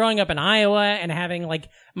realistic. And growing up in Iowa and having like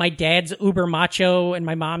my dad's uber macho and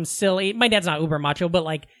my mom's silly. My dad's not uber macho, but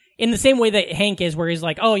like in the same way that Hank is, where he's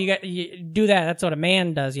like, oh, you do that. That's what a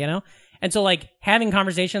man does, you know? And so like having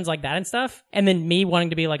conversations like that and stuff, and then me wanting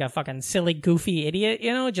to be like a fucking silly, goofy idiot,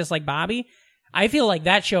 you know, just like Bobby. I feel like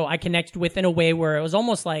that show I connected with in a way where it was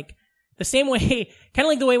almost like the same way, kind of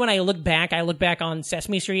like the way when I look back on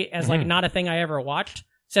Sesame Street as like not a thing I ever watched.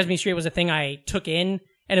 Sesame Street was a thing I took in,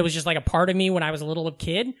 and it was just like a part of me when I was a little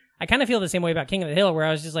kid. I kind of feel the same way about King of the Hill, where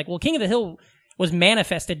I was just like, well, King of the Hill was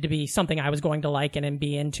manifested to be something I was going to like and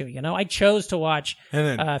be into, you know? I chose to watch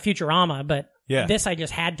Futurama, but this I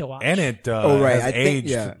just had to watch. And it has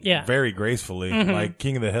aged very gracefully, like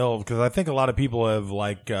King of the Hill, because I think a lot of people have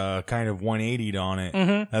like kind of 180'd on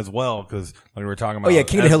it as well, because like we were talking about. Oh yeah,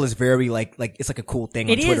 King of the Hill is very like it's like a cool thing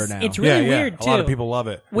on Twitter now. It's really weird too. A lot of people love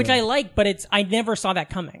it, which I like, but I never saw that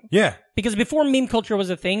coming. Yeah, because before meme culture was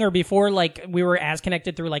a thing, or before like we were as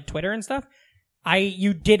connected through like Twitter and stuff, I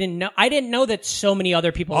didn't know that so many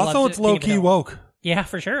other people. Also, loved it's low key woke. Yeah,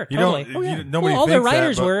 for sure. You totally. Nobody all the thinks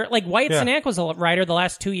writers that, were like Wyatt Cenac was a writer the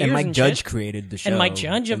last 2 years, and Mike Judge shit. created the show. And Mike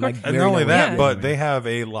Judge, of course. And not only that, but they have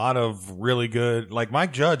a lot of really good. Like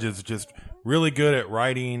Mike Judge is just really good at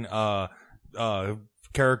writing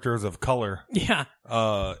characters of color. Yeah.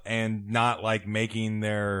 And not like making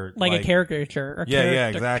their like a caricature. Or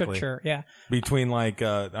exactly. Yeah. Between like,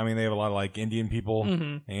 I mean, they have a lot of like Indian people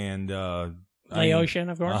and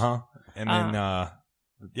Laotian, of course. And then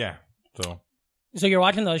So you're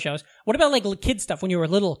watching those shows. What about like kid stuff when you were a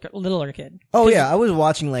littler kid? Oh yeah, I was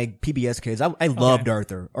watching like PBS Kids. I loved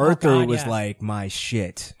Arthur. Arthur was like my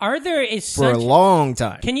shit. Arthur is for a long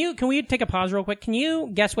time. Can we take a pause real quick? Can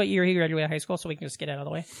you guess what year he graduated high school so we can just get out of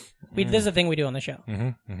the way? This is a thing we do on the show.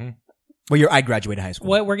 Well, I graduated high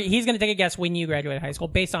school. He's going to take a guess when you graduated high school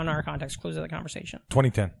based on our context clues of the conversation.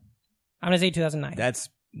 2010. I'm going to say 2009.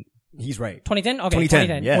 He's right. 2010? Okay,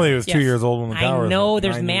 2010. Yeah. Well, he was 2 years old when the towers. I know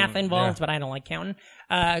there's math involved, but I don't like counting.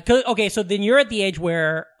 Okay, so then you're at the age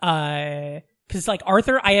where, cause like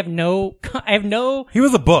Arthur, I have no. He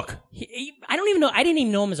was a book. I don't even know. I didn't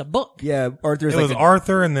even know him as a book. Yeah, Arthur's it like was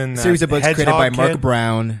Arthur, and then series of books created by Mark Kid.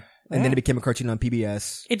 Brown. And then it became a cartoon on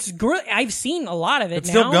PBS. It's great. I've seen a lot of it. It's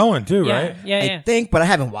still going too, right? Yeah. I think, but I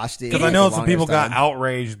haven't watched it. Because I know some people got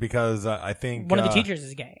outraged because I think one of the teachers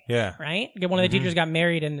is gay. Yeah. Right? One of the teachers got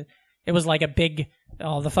married, and it was like a big.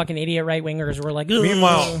 Oh, the fucking idiot right wingers were like. Ugh.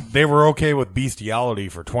 Meanwhile, they were okay with bestiality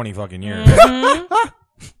for 20 fucking years.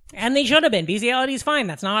 And they should have been. Bestiality is fine.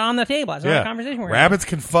 That's not on the table. That's not a conversation we're Rabbits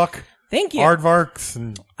can fuck. Thank you. Aardvarks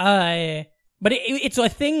and. But it's a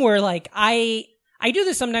thing where like I do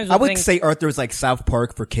this sometimes. With I would say Arthur is like South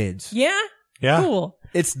Park for kids. Yeah. Yeah. Cool.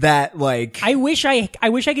 It's that like. I wish I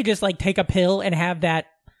could just like take a pill and have that.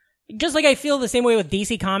 Just like I feel the same way with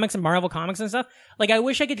DC Comics and Marvel Comics and stuff. Like I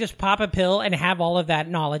wish I could just pop a pill and have all of that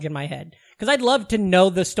knowledge in my head. Because I'd love to know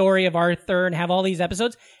the story of Arthur and have all these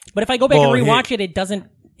episodes. But if I go back and rewatch it doesn't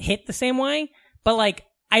hit the same way. But like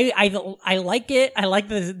I like it. I like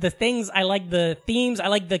the things. I like the themes. I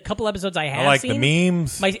like the couple episodes I have. I like seen. the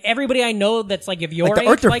memes. Everybody I know that's like of your like the age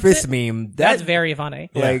Arthur likes Fist it. meme. That's very funny.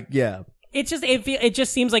 Like yeah. It's just it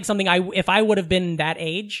just seems like something if I would have been that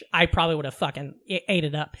age, I probably would have fucking ate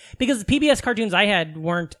it up because the PBS cartoons I had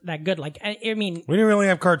weren't that good. Like I mean, we didn't really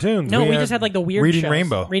have cartoons. No, we just had like the weird Reading shows.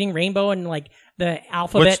 Rainbow, Reading Rainbow, and like the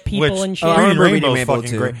alphabet people and shit. Reading Rainbow Rainbow's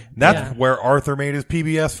fucking too. great. That's where Arthur made his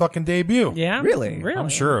PBS fucking debut. Yeah, really. I'm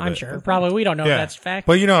sure of it. I'm sure. Probably we don't know if that's fact.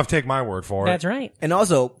 But you know, take my word for it. That's right. And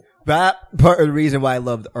also. That part of the reason why I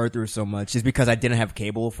loved Arthur so much is because I didn't have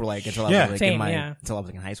cable for like until I was like until I was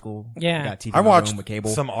in high school. Yeah, I got TV I watched with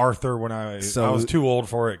cable. some Arthur when I was too old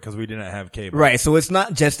for it because we didn't have cable. Right, so it's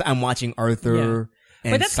not just I'm watching Arthur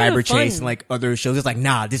and Cyber Chase and like other shows. It's like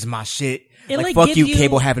nah, this is my shit. Like fuck you,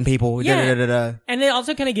 cable having people. Yeah. Da. And it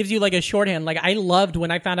also kind of gives you like a shorthand. Like I loved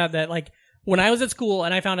when I found out that like. When I was at school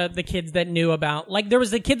and I found out the kids that knew about, like there was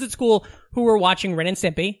the kids at school who were watching Ren and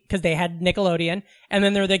Stimpy because they had Nickelodeon, and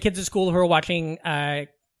then there were the kids at school who were watching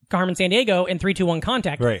Carmen Sandiego in 3-2-1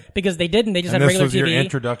 Contact. Right. Because they didn't. They just And had this regular was TV. your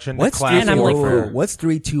introduction to What's classic warfare. What's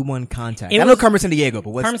 3-2-1 Contact? It I know was- Carmen Sandiego,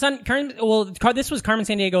 but what's this was Carmen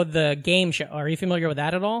Sandiego, the game show. Are you familiar with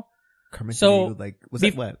that at all? Carmen So, Sandiego? Like, was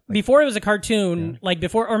that what? Like, before it was a cartoon,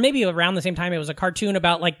 or maybe around the same time, it was a cartoon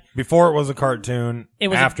about like Before it was a cartoon, It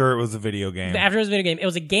was after it was a video game. after it was a video game, it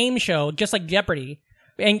was a game show just like Jeopardy.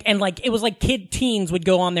 And like it was like teens would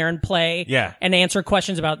go on there and play, and answer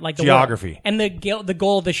questions about like the geography. world. And the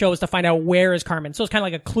goal of the show is to find out where is Carmen. So it's kind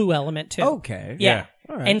of like a clue element too. Okay. Yeah.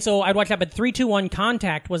 All right. And so I'd watch that, but 3-2-1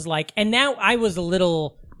 Contact was like, and now I was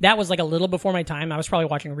that was like a little before my time. I was probably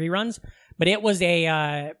watching reruns, but it was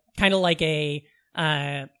a kind of like a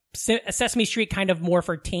Sesame Street kind of more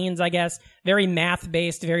for teens, I guess. Very math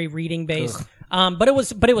based, very reading based. But it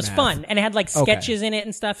was fun, and it had like sketches in it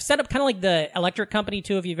and stuff. Set up kind of like the Electric Company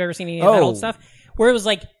too, if you've ever seen any of that old stuff, where it was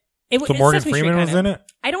like So Morgan Freeman was in it?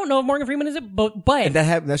 I don't know if Morgan Freeman is it, but and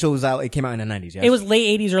that show was out. It came out in the 90s. Yes? it was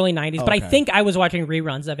late 80s, early 90s. But I Okay. think I was watching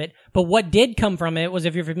reruns of it. But what did come from it was,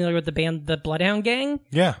 if you're familiar with the band The Bloodhound Gang,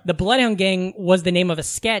 Yeah. the Bloodhound Gang was the name of a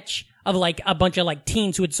sketch of like a bunch of like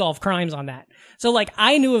teens who would solve crimes on that. So like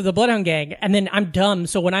I knew of the Bloodhound Gang, and then I'm dumb.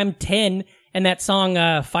 So when I'm 10 and that song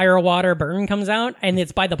Fire, Water, Burn comes out and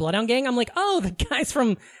it's by the Bloodhound Gang, I'm like, oh, the guys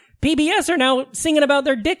from PBS are now singing about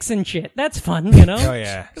their dicks and shit. That's fun, you know? Oh,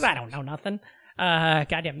 yeah. Because I don't know nothing.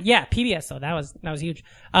 Goddamn. Yeah, PBS though. That was huge.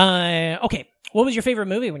 Okay. What was your favorite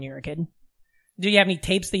movie when you were a kid? Do you have any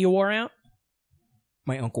tapes that you wore out?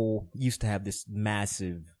 My uncle used to have this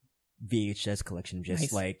massive VHS collection, just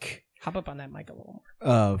Nice. like Hop up on that mic a little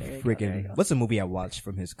more. There you go. freaking. What's the movie I watched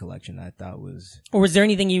from his collection? I thought was. Or was there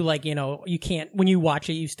anything you like, you can't, when you watch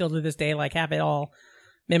it, you still to this day, like have it all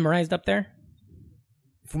memorized up there?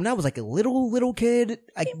 From when I was like a little kid,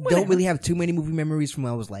 I don't really have too many movie memories from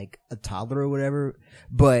when I was like a toddler or whatever.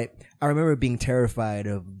 But I remember being terrified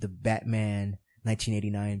of the Batman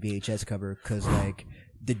 1989 VHS cover because like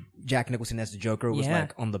the Jack Nicholson as the Joker was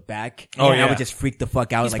like on the back. Oh, and yeah. I would just freak the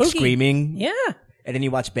fuck out, He's like spooky. screaming. Yeah. And then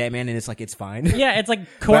you watch Batman and it's like it's fine. Yeah, it's like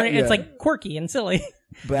corny, But, yeah. it's like quirky and silly.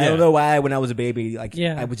 But I don't know why when I was a baby, like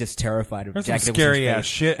Yeah. I was just terrified of There's Jack some Nicholson's scary ass face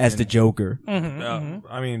shit as in- the Joker.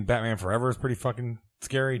 I mean, Batman Forever is pretty fucking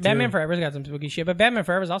scary too. Batman Forever's got some spooky shit, but Batman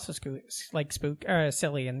Forever's also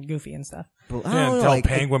silly and goofy and stuff. But I Yeah, don't know, until like,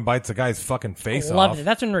 Penguin bites a guy's fucking face Loved off. it.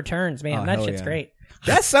 That's when Returns, man. Oh, that hell shit's yeah. great.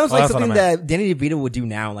 that sounds Oh, like that's what something I that Danny DeVito would do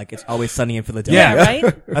now. Like it's always sunny in Philadelphia. Yeah, right?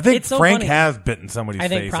 I think It's so Frank funny. has bitten somebody's I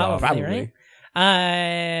think face probably, off. right?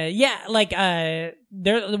 Yeah, like,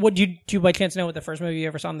 there, would you, do you by chance know what the first movie you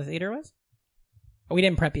ever saw in the theater was? We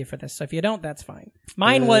didn't prep you for this, so if you don't, that's fine.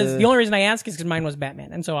 Mine was, the only reason I ask is because mine was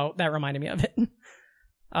Batman, and so that reminded me of it.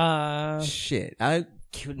 Shit, I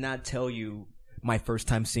could not tell you my first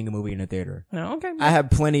time seeing a movie in a theater. No, okay. I had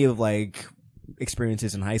plenty of like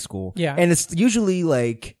experiences in high school. Yeah. And it's usually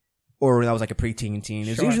like, or when I was like a preteen teen,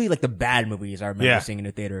 it's Sure. usually like the bad movies I remember Yeah. seeing in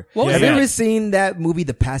the theater. What was Have you that? ever seen that movie,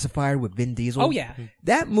 The Pacifier, with Vin Diesel? Oh, yeah.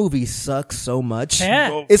 That movie sucks so much.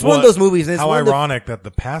 Yeah. It's one of those movies. And it's How one of the- ironic that the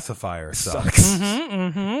pacifier sucks.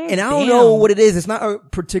 And I don't know what it is. It's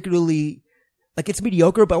not particularly, like, it's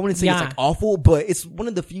mediocre, but I wouldn't say it's Yeah. like awful, but it's one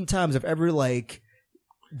of the few times I've ever like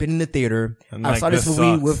been in the theater. And, I like, saw this this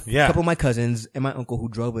movie sucks. with Yeah. a couple of my cousins and my uncle who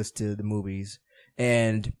drove us to the movies.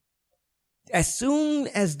 And as soon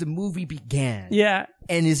as the movie began, Yeah.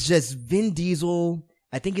 and it's just Vin Diesel,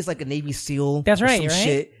 I think it's like a Navy SEAL. That's or right, some right?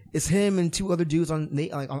 shit. It's him and two other dudes on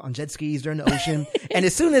jet skis. They're in the ocean. And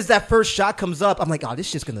as soon as that first shot comes up, I'm like, oh, this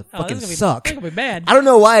shit's gonna fucking this is suck. It's gonna be bad. I don't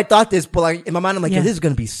know why I thought this, but like in my mind, I'm like, Yeah. yeah, this is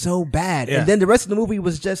gonna be so bad. Yeah. And then the rest of the movie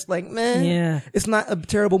was just like, man, Yeah. it's not a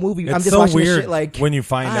terrible movie. It's I'm just so watching this weird shit like when you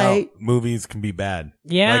find alright. out movies can be bad.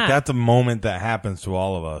 Yeah. Like that's a moment that happens to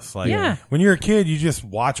all of us. Like Yeah. when you're a kid, you just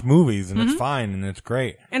watch movies and it's fine and it's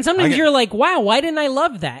great. And sometimes I get- you're like, wow, why didn't I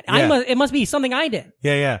love that? Yeah. It must be something I did.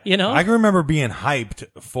 Yeah, yeah. You know? I can remember being hyped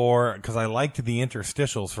because I liked the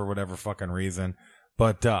interstitials for whatever fucking reason.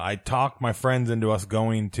 But I talked my friends into us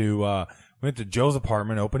going to went to Joe's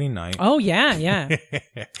apartment opening night. Oh, yeah, yeah.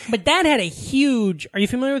 But that had a huge, are you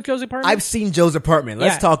familiar with Joe's apartment? I've seen Joe's apartment.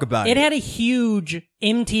 Let's Yeah. talk about it. It had a huge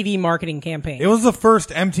MTV marketing campaign. It was the first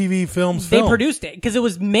MTV Films They film. produced it because it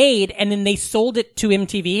was made and then they sold it to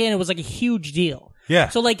MTV and it was like a huge deal. Yeah.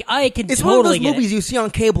 So like I can It's totally one of those get movies it. you see on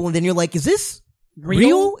cable and then you're like, is this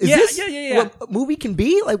real? Is yeah, this yeah. what a movie can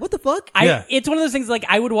be? Like, what the fuck? It's one of those things, like,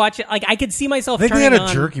 I would watch it, like, I could see myself I think turning they had a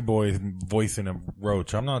on. Jerky Boy voice in a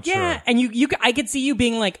Roach. I'm not sure. Yeah, and I could see you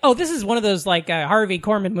being like, oh, this is one of those, like, Harvey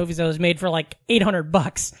Korman movies that was made for, like,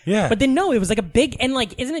 $800. Yeah. But then, no, it was, like, a big, and,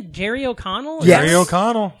 like, isn't it Jerry O'Connell? Yes. Jerry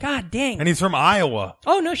O'Connell. God dang. And he's from Iowa.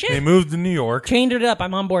 Oh, no shit. They moved to New York. Chained it up.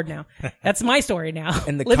 I'm on board now. That's my story now.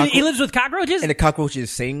 And the he lives with cockroaches? And the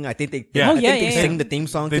cockroaches sing. I think they. Yeah. I Oh, think yeah, they yeah, sing yeah. the theme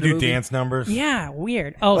song. They to the do movie. dance numbers. Yeah,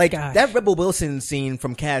 weird. Oh, Like gosh. that Rebel Wilson scene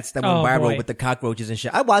from Cats that went Oh, viral boy. with the cockroaches and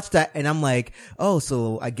shit. I watched that and I'm like, oh,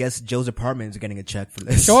 so I guess Joe's Apartment is getting a check for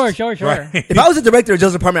this. Sure. Right. If I was the director of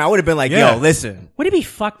Joe's Apartment, I would have been like, Yeah. yo, listen. Would it be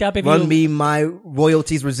fucked up if Run you... me my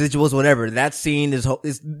royalties, residuals, whatever. That scene is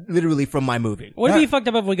literally from my movie. Would it be fucked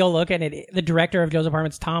up if we go look at it? The director of Joe's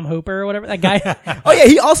Apartment's Tom Hooper or whatever, that guy. Oh yeah,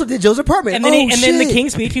 he also did Joe's Apartment. And then, then the shit.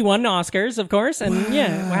 King's Speech, he won Oscars, of course. And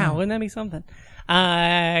yeah, wow, wouldn't that be something?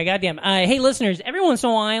 Goddamn. Hey, listeners, every once in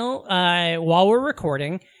a while, while we're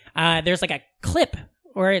recording, there's like a clip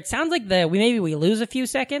where it sounds like we lose a few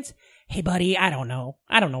seconds. Hey, buddy, I don't know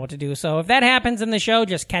what to do. So if that happens in the show,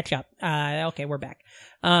 just catch up. Okay, we're back.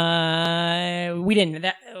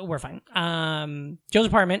 We're fine. Joe's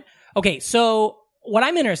Apartment. Okay, so what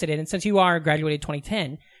I'm interested in, and since you are graduated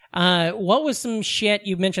 2010, what was some shit,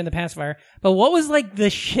 you mentioned the pacifier, but what was like the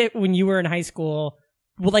shit when you were in high school?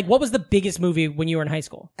 Well, like, what was the biggest movie when you were in high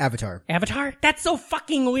school? Avatar. Avatar? That's so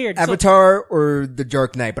fucking weird. Avatar or The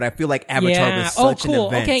Dark Knight, but I feel like Avatar was such an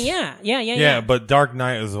event. Okay, yeah. Yeah, but Dark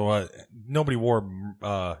Knight is what nobody wore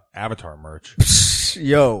Avatar merch.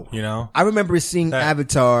 Yo, You know? I remember seeing That-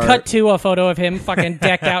 Avatar. Cut to a photo of him fucking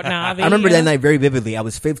decked out Na'vi. I remember you that know? night very vividly. I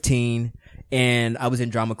was 15 and I was in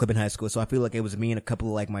drama club in high school, so I feel like it was me and a couple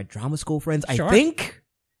of like my drama school friends. Sure. I think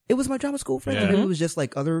it was my drama school friends. Yeah. Or maybe it was just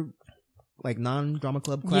like other like non-drama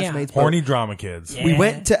club classmates. but Horny drama kids. Yeah. We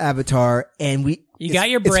went to Avatar and You got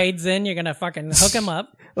your braids in, you're gonna fucking hook him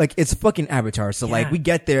up. Like, it's fucking Avatar. So, like, Yeah. we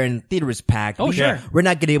get there and theater is packed. Oh, sure. We're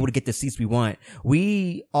not gonna be able to get the seats we want.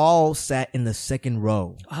 We all sat in the second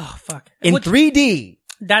row. Oh, fuck. In Which- 3D.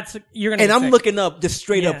 you're gonna And be I'm sick. looking up just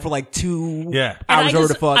straight Yeah. up for like 2 Yeah. And hours over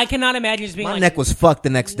the fuck. I cannot imagine just being My like, neck was fucked the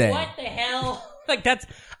next day. what the hell? Like, that's,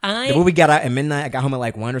 The movie got out at midnight. I got home at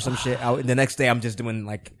like 1 or some shit. And the next day, I'm just doing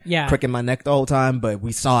like Yeah. cricking my neck the whole time. But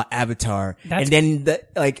we saw Avatar, That's- and then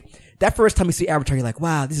that first time you see Avatar, you're like,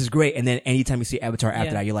 wow, this is great. And then anytime you see Avatar after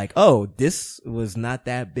Yeah. that, you're like, oh, this was not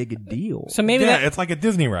that big a deal. so maybe Yeah, that, it's like a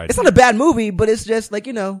Disney ride. It's not a bad movie, but it's just like,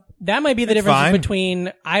 that might be the It's difference fine.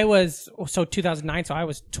 between, 2009, so I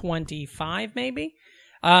was 25 maybe.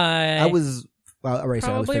 I was, well, already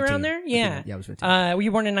sorry, I was Probably 15. around there? Yeah. Yeah, I was 15. Were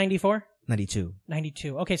you born in 94? 92.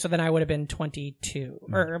 92. Okay, so then I would have been 22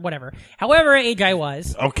 or whatever. However age I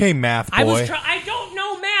was. Okay, math boy. I don't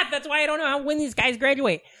know math. That's why I don't know when these guys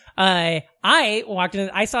graduate. I walked in.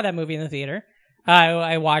 I saw that movie in the theater.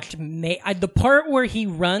 I watched the part where he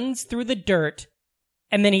runs through the dirt,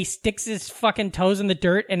 and then he sticks his fucking toes in the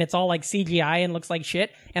dirt, and it's all like CGI and looks like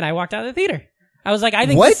shit. And I walked out of the theater. I was like, I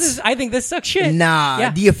think What? this sucks shit. Nah, Yeah.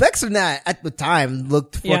 the effects of that at the time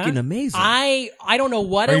looked Yeah. fucking amazing. I don't know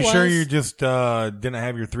what Are it you was. sure you just didn't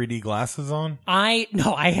have your 3D glasses on? I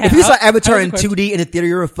had. if you saw Avatar I was in equipped. 2D in a theater,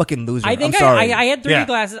 you're a fucking loser. I think I'm sorry. I had 3D Yeah.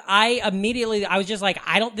 glasses. I was just like,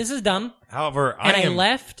 this is dumb. However, And I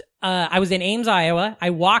left. I was in Ames, Iowa. I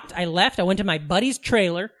left. I went to my buddy's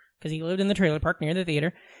trailer because he lived in the trailer park near the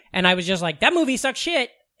theater. And I was just like, that movie sucks shit.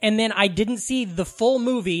 And then I didn't see the full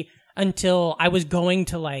movie until I was going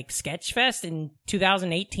to like Sketchfest in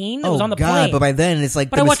 2018. It was on the God, plane. but by then it's like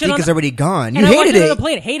But I the watched it mystique on is the- already gone. You and I watched hated it on it. the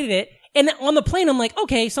plane. Hated it. And on the plane, I'm like,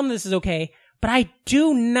 okay, some of this is okay. But I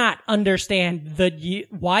do not understand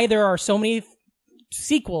why there are so many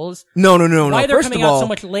sequels. No. Why they're First coming of all, out so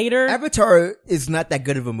much later. Avatar is not that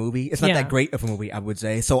good of a movie. It's not Yeah. that great of a movie, I would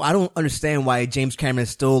say. So I don't understand why James Cameron is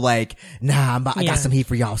still like, nah, I Yeah. got some heat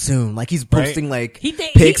for y'all soon. Like he's posting like He-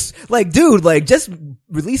 pics. Like, dude, like just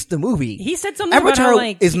release the movie. He said something about Avatar how,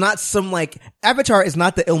 like, is not some like Avatar is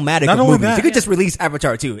not the Illmatic Not of only movies. that- You could just release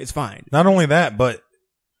Avatar too. It's fine. Not only that, but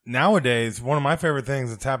nowadays, one of my favorite things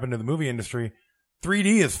that's happened to the movie industry,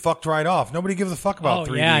 3D is fucked right off. Nobody gives a fuck about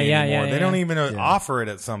Oh, 3D yeah, yeah, anymore. yeah, They don't yeah. even offer it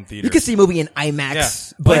at some theaters. You can see a movie in IMAX,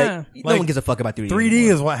 Yeah. but Yeah. no Like, one gives a fuck about 3D. 3D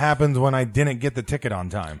anymore. is what happens when I didn't get the ticket on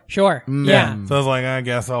time. Sure. Yeah. So I was like, I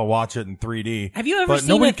guess I'll watch it in 3D. Have you ever But seen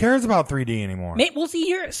nobody it- cares about 3D anymore. We'll see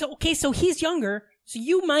here. So he's younger. So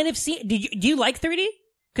you might have seen. Do you like 3D?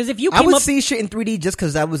 Because if you I came would up, see shit in 3D just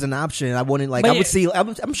because that was an option. I wouldn't like. But I would see.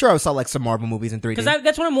 I'm sure I saw like some Marvel movies in 3D. because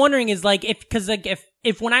that's what I'm wondering is like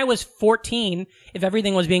if when I was 14, if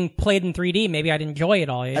everything was being played in 3D, maybe I'd enjoy it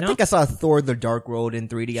all. You know? I think I saw Thor: The Dark World in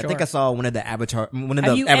 3D. I think Sure. I saw one of the Avatar.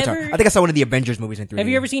 Have you Avatar. ever- I think I saw one of the Avengers movies in 3D. Have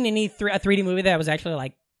you ever seen a 3D movie that was actually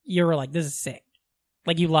like you were like, this is sick,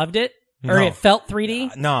 like you loved it, or No. it felt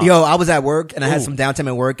 3D? No. Yo, I was at work and I had Ooh. some downtime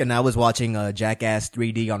at work and I was watching Jackass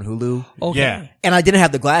 3D on Hulu. Okay. Yeah. And I didn't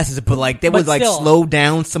have the glasses, but like they But would like still. slow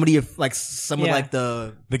down some of the some of Yeah. like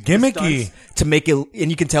the gimmicky stunts to make it, and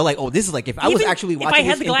you can tell like, oh, this is like if I was Even actually if I watching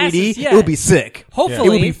had this the in glasses, 3D, yeah. it would be sick. Hopefully. it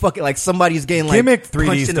would be fucking like somebody's getting like gimmick punched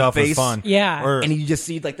 3D in stuff the face, is fun. Yeah. Or- and you just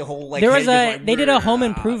see like the whole like There head was just, like, they did a Home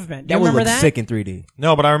Improvement. Do you that would remember look that? sick in 3D.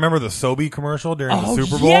 no, but I remember the Sobe commercial during the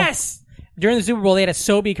Super Bowl. Yes. During the Super Bowl, they had a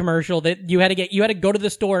Sobe commercial that you had to go to the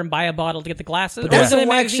store and buy a bottle to get the glasses. But that's Or was it some in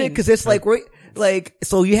whack magazine? shit because it's like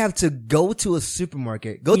so you have to go to a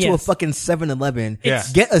supermarket, go to a Yes. fucking 7-Eleven, Yeah.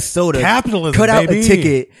 get a soda, Capitalism, cut out baby. a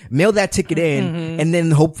ticket, mail that ticket in, and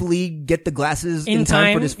then hopefully get the glasses in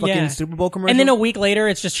time for this fucking yeah. Super Bowl commercial. And then a week later,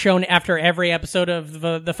 it's just shown after every episode of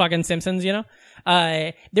the fucking Simpsons, you know?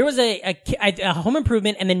 There was a Home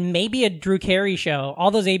Improvement and then maybe a Drew Carey show,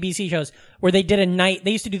 all those ABC shows where they did a night.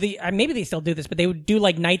 They used to do maybe they still do this, but they would do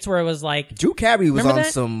like nights where it was like, Drew Carey was Remember on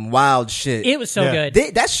that? some wild shit. it was so Yeah.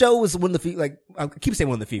 good. That show was one of the few, like, I keep saying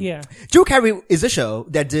one of the few. Yeah. Drew Carey is a show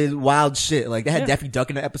that did wild shit. Like, they had Yeah. Daffy Duck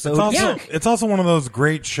in the episode. It's also one of those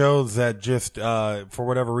great shows that just for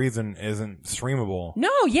whatever reason isn't streamable. No,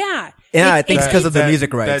 yeah. Yeah, I think it's because of the That-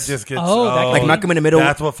 music rights. That just gets like Malcolm in the Middle.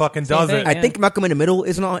 That's what fucking does thing. it. I think Malcolm in the Middle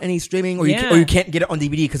isn't on any streaming, or Yeah. you can't get it on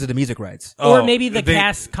DVD because of the music rights. Or Oh, maybe the they-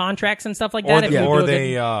 cast contracts and stuff like or that. if they, you or do a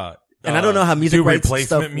they good- And I don't know how music do rights replacement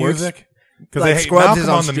stuff works. music because Like, Scrubs Malcolm is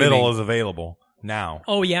on on the Middle streaming. is available now.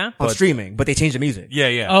 Oh yeah. On streaming, but they changed the music. Yeah,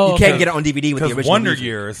 yeah. Oh, You okay. can't get it on DVD with the Because original Wonder music.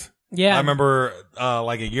 Years. Yeah. I remember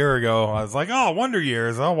like a year ago, I was like, "Oh, Wonder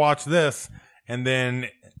Years, I'll watch this," and then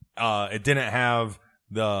it didn't have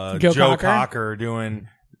the Joe Joe Cocker? Cocker doing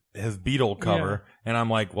his Beatle cover, and I'm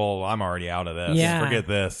like, "Well, I'm already out of this. Yeah. Forget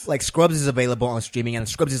this." Like Scrubs is available on streaming, and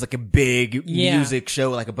Scrubs is like a big Yeah. music show,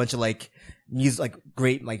 like a bunch of like music, like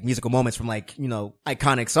great like musical moments from like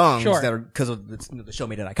iconic songs Sure. that are because of the show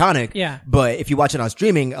made it iconic. Yeah. But if you watch it on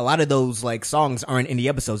streaming, a lot of those like songs aren't in the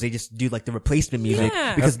episodes. They just do like the replacement music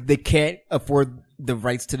Yeah. because they can't afford the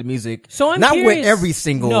rights to the music. So I'm not curious- with every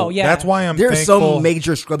single. No, yeah. That's why I'm There's thankful. some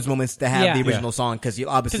major Scrubs moments that have Yeah. the original song because you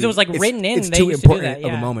obviously 'Cause it was, like, written in, It's they too used to do important that,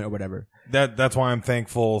 of a yeah. moment or whatever. That's why I'm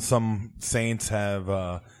thankful some saints have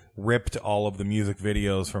ripped all of the music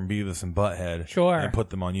videos from Beavis and Butthead Sure. and put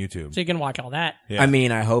them on YouTube. So you can watch all that. Yeah. I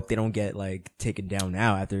mean, I hope they don't get like taken down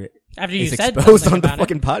now after You it's said exposed something on the about it.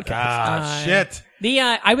 fucking podcast. Shit.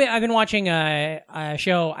 I've been watching a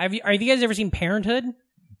show. Have you guys ever seen Parenthood?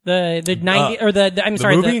 The 90 or I'm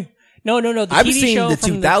sorry, movie? No. The I've TV seen show the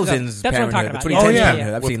from 2000s. That's what I'm talking Parenthood, about. the Yeah, 2010s Oh yeah, yeah,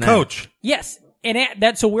 Parenthood. I've with seen that. Coach. Yes,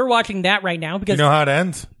 and so we're watching that right now because You know how it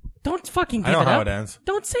ends? don't fucking I give know it how up. it ends.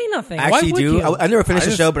 Don't say nothing. I Why actually would do. you? I never finished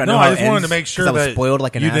the show, but I know how I it just wanted ends to make sure 'cause I was that spoiled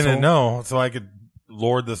like an you asshole. didn't know, so I could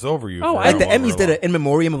lord this over you. Oh, for Like the however Emmys did long. an in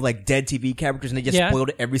memoriam of like dead TV characters, and they just Yeah.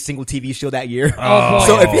 spoiled every single TV show that year. Oh, boy.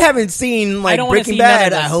 So if you haven't seen like don't wanna Breaking see none of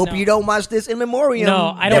Bad, this, I hope no. you don't watch this in memoriam.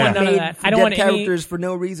 No, I don't want none of made that. for I don't dead want any- characters for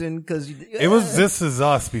no reason because It was This Is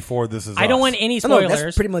Us before This Is Us. I don't want any No, no, spoilers.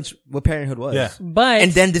 that's pretty much what Parenthood was. Yeah. but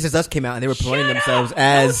And then This Is Us came out, and they were promoting Shut themselves up!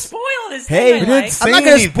 as. Don't spoil this. Hey, thing I like. say I'm not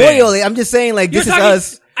gonna anything. spoil it. I'm just saying, like, You're This Is talking-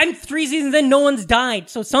 Us. I'm 3 seasons in. No one's died,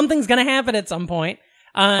 so something's gonna happen at some point.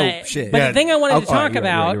 Shit. But Yeah. the thing I wanted to Oh, all right, talk you're right,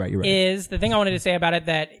 about you're right. is the thing I wanted to say about it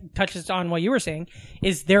that touches on what you were saying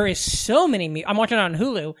is there is so many. I'm watching it on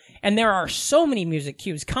Hulu, and there are so many music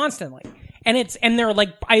cues constantly, and they're like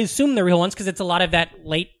I assume they're real ones because it's a lot of that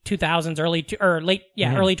late 2000s, early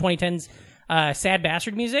 2010s sad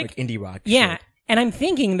bastard music, Like indie rock. yeah. shit. And I'm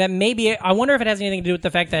thinking that maybe I wonder if it has anything to do with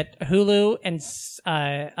the fact that Hulu and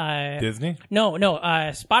Disney? no,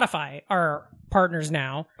 Spotify are partners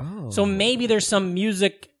now. Oh. So maybe there's some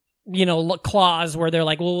music, clause where they're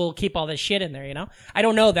like, well, we'll keep all this shit in there, I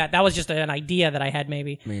don't know that. That was just an idea that I had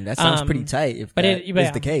maybe. I mean, that sounds pretty tight if but that it- is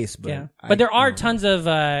yeah. the case. But Yeah. I- But there are tons of,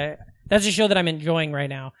 that's a show that I'm enjoying right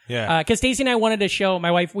now. Yeah. Cause Stacey and I wanted to show,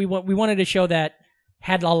 my wife, we wanted a show that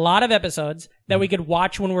had a lot of episodes that we could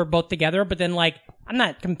watch when we're both together, but then I'm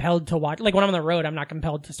not compelled to watch, when I'm on the road, I'm not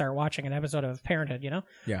compelled to start watching an episode of Parenthood,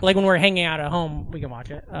 Yeah. Like when we're hanging out at home, we can watch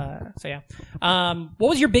it. So yeah. What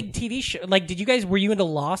was your big TV show? Were you into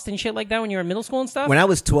Lost and shit like that when you were in middle school and stuff? when I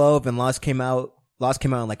was 12 and Lost came out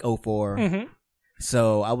in like 04. Mhm.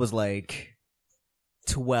 So I was like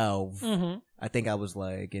 12. I think I was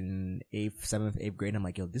like in 7th, 8th grade. And I'm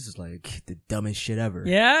like, yo, this is like the dumbest shit ever.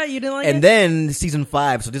 Yeah, you didn't like it? And then season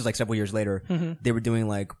 5, so this is like several years later, they were doing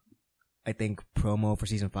like, I think promo for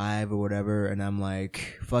season 5 or whatever. And I'm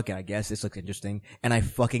like, fuck it, I guess this looks interesting. And I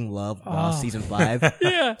fucking love Lost season 5.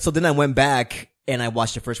 Yeah. So then I went back and I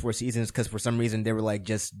watched the first 4 seasons because for some reason they were like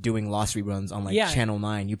just doing Lost reruns on like Channel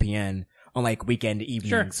 9, UPN. On like weekend evenings.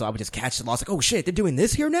 Sure. So I would just catch the Lost, like, oh shit, they're doing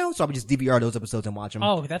this here now? So I would just DVR those episodes and watch them.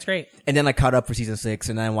 Oh, that's great. And then I caught up for season 6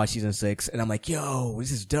 and then I watched season 6 and I'm like, yo,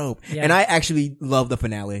 this is dope. Yeah. And I actually love the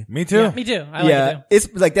finale. Me too. Yeah, me too. I like it too.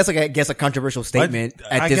 It's like, that's like, I guess a controversial statement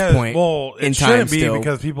at this point. Well, it in shouldn't time be still.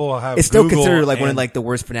 because people have It's still Google considered like one of and- like the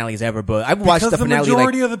worst finales ever, but I've watched the finale the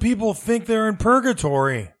majority like, of the people think they're in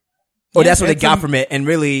purgatory. oh, that's what they It's got a- from it. And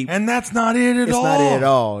really, And that's not it at it's all. not it at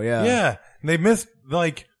all. Yeah. Yeah. They missed,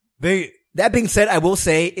 like, That being said, I will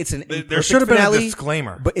say it's an there imperfect should have been finale, a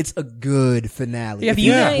disclaimer. but it's a good finale. Yeah, if if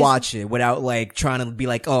you you guys- watch it without like trying to be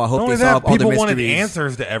like, oh, I hope Not they only that, solve all the people mysteries. wanted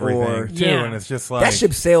answers to everything or- too, Yeah. and it's just like That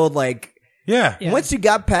ship sailed like yeah. once you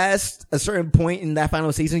got past a certain point in that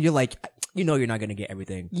final season, you're like, you know, you're not gonna get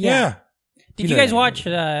everything. Yeah. Did You you know guys that. watch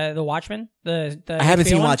The Watchmen? The I haven't HBO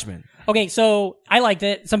seen one? Watchmen. Okay, so I liked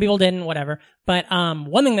it. Some people didn't, whatever. But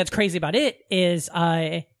one thing that's crazy about it is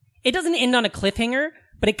it doesn't end on a cliffhanger,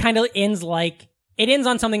 but it kind of ends like it ends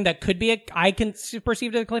on something that could be I can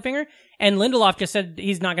perceive as a cliffhanger. And Lindelof just said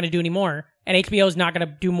he's not going to do any more, and HBO is not going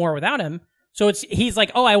to do more without him. So he's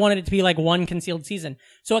like, oh, I wanted it to be like one concealed season.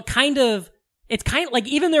 So it's kind of like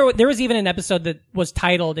even there was even an episode that was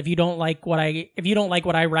titled if you don't like what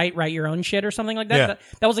I write your own shit or something like that. Yeah.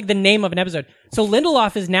 That was like the name of an episode. So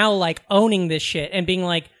Lindelof is now like owning this shit and being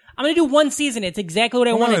like, I'm gonna do one season. It's exactly what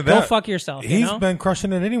I Not wanted. only Go that, fuck yourself. He's You know? been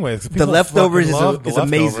crushing it anyways. The Leftovers is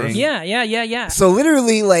amazing. Yeah. So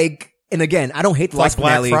literally, like, and again, I don't hate the It's last like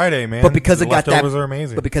Black finale, Friday, man. but because The it got that, Leftovers are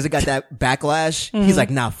amazing. but because it got that backlash, he's like,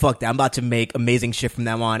 nah, fuck that. I'm about to make amazing shit from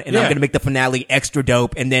now on, and I'm Yeah. gonna make the finale extra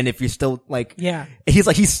dope. And then if you're still like, Yeah.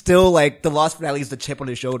 he's still like the Lost finale is the chip on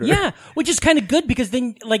his shoulder. Yeah, which is kind of good because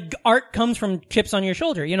then like art comes from chips on your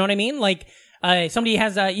shoulder. You know what I mean? Like somebody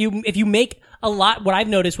has if you make a lot. What I've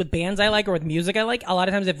noticed with bands I like or with music I like, a lot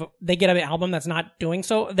of times if they get an album that's not doing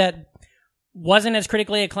so, that wasn't as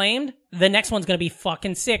critically acclaimed, the next one's gonna be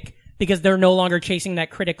fucking sick because they're no longer chasing that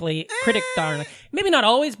critic darn. Maybe not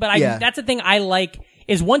always, but that's the thing I like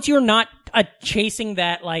is once you're not chasing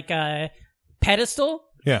that like pedestal.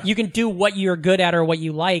 Yeah. You can do what you're good at or what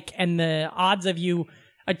you like, and the odds of you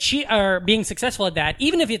or being successful at that,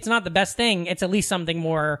 even if it's not the best thing, it's at least something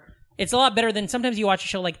more. It's a lot better than sometimes you watch a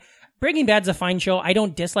show like Breaking Bad's a fine show. I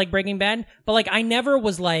don't dislike Breaking Bad, but like I never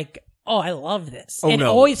was like, oh, I love this. Oh, It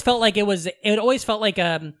no. always felt like it always felt like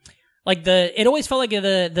the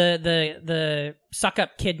suck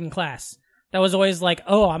up kid in class. That was always like,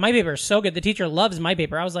 oh, my paper is so good. The teacher loves my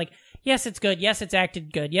paper. I was like, yes, it's good. Yes, it's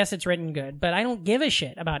acted good. Yes, it's written good. But I don't give a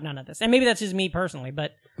shit about none of this. And maybe that's just me personally,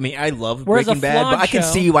 but I mean, I love Whereas Breaking a Bad, but flawed I can show-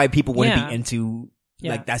 see why people wouldn't Yeah. be into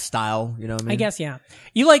Yeah. like that style. You know what I mean? I guess, yeah.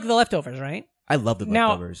 You like The Leftovers, right? I love the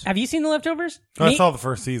Now, Leftovers. have you seen The Leftovers? I Me- saw the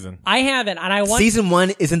first season. I haven't, and I want. Season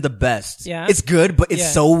 1 isn't the best. Yeah. It's good, but it's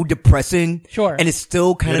Yeah. so depressing. Sure. And it's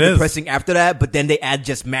still kind It of is. depressing after that, but then they add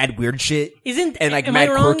just mad weird shit. And like am I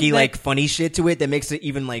mad wrong quirky, that- like funny shit to it that makes it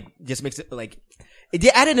even like, just makes it like, they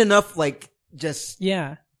added enough like just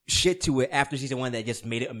Yeah. shit to it after season 1 that just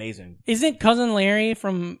made it amazing. Isn't Cousin Larry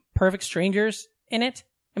from Perfect Strangers in it?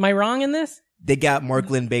 Am I wrong in this? They got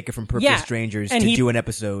Mark Lynn Baker from Perfect Yeah, Strangers and to he- do an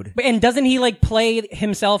episode. And doesn't he like play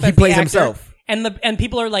himself? He as plays the actor? himself. And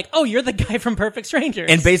people are like, "Oh, you're the guy from Perfect Strangers."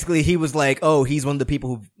 And basically he was like, oh, he's one of the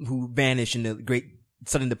people who vanished in the Great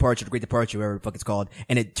Sudden Departure, the Great Departure, whatever the fuck it's called.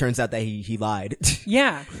 And it turns out that he lied.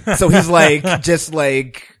 yeah, So he's like, just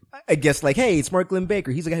like, I guess like, hey, it's Mark Lynn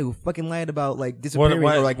Baker. He's the guy who fucking lied about like disappearing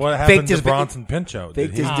or like what fake happened to Bronson Pinchot?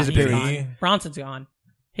 fake Did he- disappearing. did he- Bronson's gone.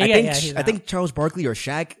 I he's out. think Charles Barkley or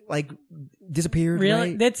Shaq like disappeared.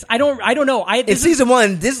 Really? Right? That's I don't know. In season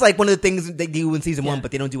 1, this is like one of the things they do in season 1,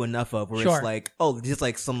 but they don't do enough of. Where Sure. it's like, oh, there's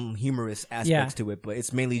like some humorous aspects to it, but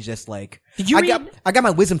it's mainly just like. Did you read- I got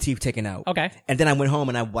my wisdom teeth taken out. Okay. And then I went home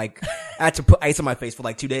and I like I had to put ice on my face for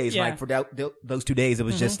like 2 days. Yeah. Like for those 2 days, it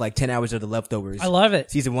was just like 10 hours of The Leftovers. I love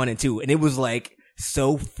it. Season 1 and 2, and it was like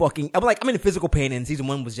so fucking. I'm in physical pain, and season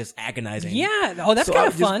 1 was just agonizing. Yeah. Oh, that's So kind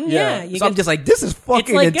I'm of just- fun. Yeah. You So I'm get- just like, this is it's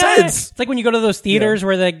fucking like intense. it's like when you go to those theaters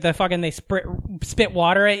where the fucking they spit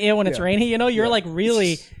water at you when it's rainy. You know, you're like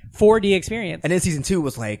really 4D experience. And then season 2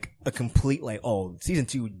 was like a complete season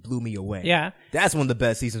 2 blew me away. Yeah. That's one of the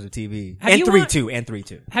best seasons of TV. Have you 3 too, and 3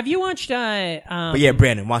 too. Have you watched, but yeah,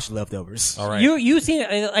 Brandon, watch The Leftovers. All right. You seem,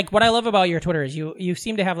 like, what I love about your Twitter is you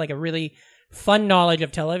seem to have like a really fun knowledge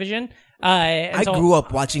of television. I grew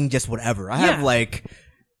up watching just whatever. I have like...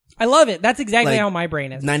 I love it. That's exactly how my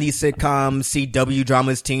brain is. 90s sitcoms, CW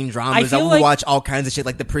dramas, teen dramas. I would watch all kinds of shit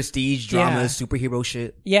like the Prestige dramas, superhero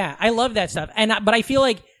shit. Yeah, I love that stuff. But I feel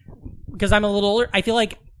like, because I'm a little older, I feel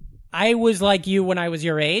like I was like you when I was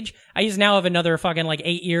your age. I just now have another fucking like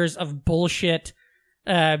 8 years of bullshit,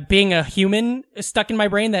 being a human stuck in my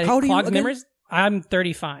brain that clogs memories. I'm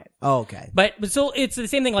 35. Oh, okay. But so it's the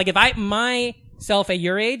same thing. Like if myself at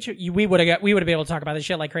your age, we would have been able to talk about this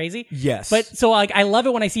shit like crazy. Yes. But so like I love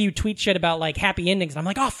it when I see you tweet shit about like happy endings, and I'm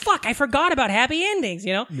like, oh fuck, I forgot about happy endings,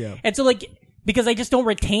 you know? Yeah. And so like because I just don't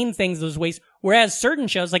retain things those ways. Whereas certain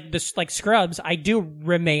shows like this, like Scrubs, I do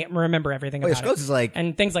remember everything about Scrubs it. is like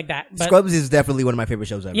and things like that. But Scrubs is definitely one of my favorite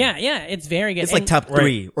shows ever. yeah, it's very good. It's like top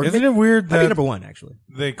 3. Or Isn't it weird that number 1 actually?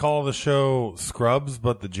 They call the show Scrubs,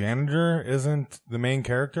 but the janitor isn't the main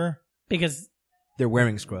character? Because they're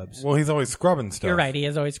wearing scrubs. Well, he's always scrubbing stuff. You're right. He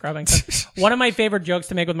is always scrubbing stuff. One of my favorite jokes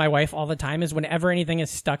to make with my wife all the time is whenever anything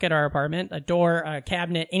is stuck at our apartment, a door, a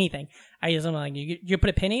cabinet, anything, I use them like, you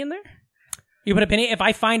put a penny in there? You put a penny? If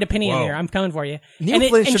I find a penny in there, I'm coming for you. Neil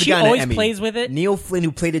Flynn should have gotten an Emmy. She always plays with it. Neil Flynn,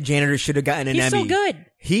 who played a janitor, should have gotten an Emmy. He's so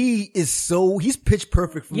good. He's pitch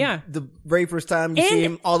perfect from the very first time you see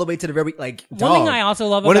him all the way to the very, one thing I also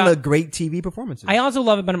love one about... of the great TV performances. I also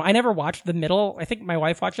love about him. I never watched the middle. I think my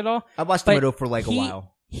wife watched it all. I watched the middle for a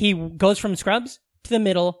while. He goes from Scrubs to the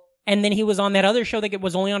middle, and then he was on that other show that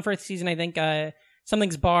was only on first season, I think,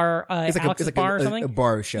 something's bar, Alex's Bar or something. A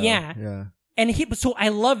bar show. Yeah. And so I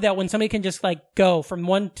love that when somebody can just like go from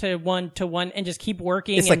one to one to one and just keep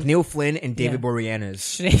working. It's like Neil Flynn and David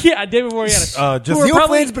Boreanaz. Yeah, David Boreanaz. Neil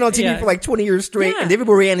Flynn's been on TV for like 20 years straight, and David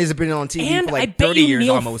Boreanaz has been on TV for like 30 years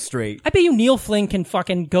almost straight. I bet you Neil Flynn can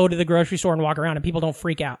fucking go to the grocery store and walk around and people don't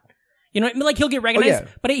freak out. You know, like he'll get recognized,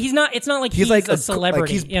 but he's not. It's not like he's like a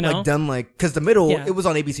celebrity. He's you know, like done like because the middle it was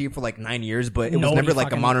on ABC for like 9 years, but it was never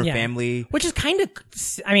like a Modern Family, which is kind of.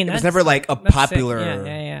 I mean, it was never like a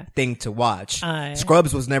popular thing to watch.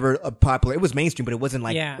 Scrubs was never a popular. It was mainstream, but it wasn't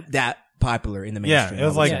like that popular in the mainstream. Yeah, it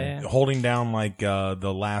was like holding down like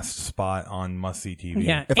the last spot on must see TV.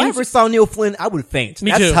 Yeah, if I ever saw Neil Flynn, I would faint.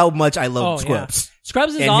 That's too. how much I love Scrubs.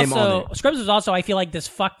 Scrubs is also I feel like this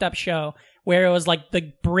fucked up show where it was like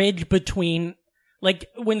the bridge between. Like,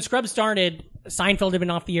 when Scrubs started, Seinfeld had been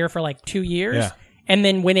off the air for like 2 years. Yeah. And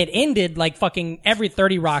then when it ended, like fucking every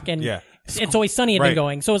 30 Rock and It's Always Sunny had been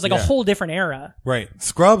going. So it was like a whole different era. Right.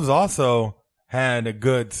 Scrubs also had a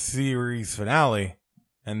good series finale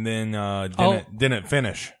and then didn't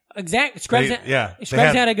finish. Exactly. Scrubs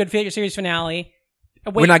had a good series finale.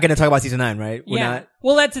 We're not going to talk about season 9, right? We're not.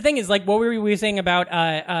 Well, that's the thing is like what we were saying about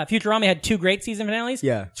Futurama had 2 great season finales.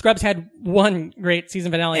 Yeah. Scrubs had 1 great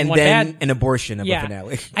season finale and 1 then bad. An abortion of a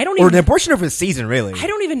finale. Or an abortion of a season, really. I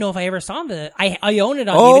don't even know if I ever saw I own it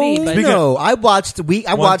on DVD. But No, I watched.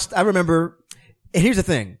 I remember. And here's the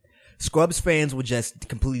thing. Scrubs fans would just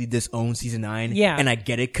completely disown season 9. Yeah. And I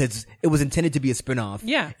get it because it was intended to be a spinoff.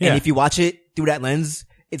 Yeah. And if you watch it through that lens,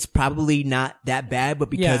 it's probably not that bad, but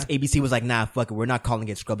because ABC was like, nah, fuck it, we're not calling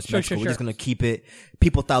it Scrubs Mexico. We're just going to keep it.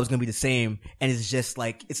 People thought it was going to be the same. And it's just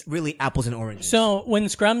like, it's really apples and oranges. So when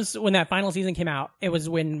that final season came out, it was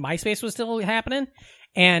when MySpace was still happening.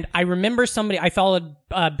 And I remember I followed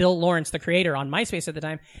Bill Lawrence, the creator, on MySpace at the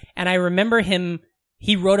time. And I remember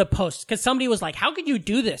he wrote a post because somebody was like, how could you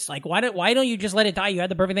do this? Like, why don't you just let it die? You had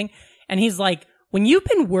the perfect thing. And he's like, when you've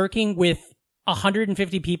been working with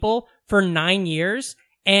 150 people for 9 years,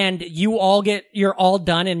 and you're all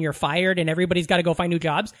done and you're fired and everybody's got to go find new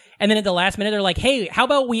jobs. And then at the last minute, they're like, hey, how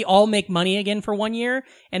about we all make money again for 1 year?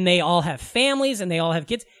 And they all have families and they all have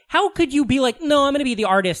kids. How could you be like, no, I'm going to be the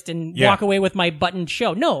artist and walk away with my buttoned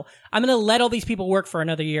show? No, I'm going to let all these people work for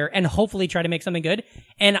another year and hopefully try to make something good.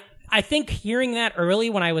 And I think hearing that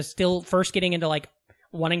early when I was still first getting into like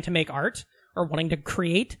wanting to make art or wanting to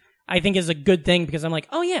create, I think is a good thing because I'm like,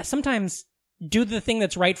 oh yeah, sometimes do the thing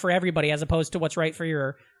that's right for everybody as opposed to what's right for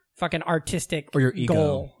your fucking artistic or your ego.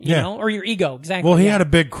 Goal, you know? Or your ego, exactly. Well, he had a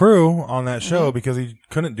big crew on that show because he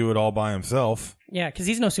couldn't do it all by himself. Yeah, because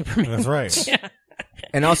he's no Superman. That's right. Yeah.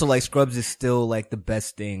 And also, like, Scrubs is still, like, the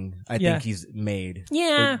best thing I think he's made.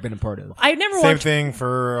 Yeah. Or been a part of. I never watched... Same thing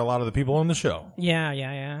for a lot of the people on the show.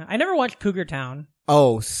 Yeah. I never watched Cougar Town.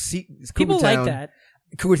 Oh, see, people Town. like that.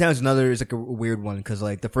 Cougar Town is like a weird one because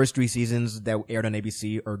like the first 3 seasons that aired on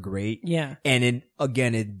ABC are great. Yeah. And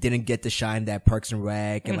it didn't get the shine that Parks and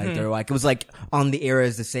Rec and like they're like, it was like on the air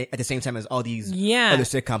at the same time as all these other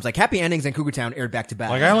sitcoms. Like Happy Endings and Cougar Town aired back to back.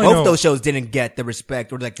 Like, I only Both know- those shows didn't get the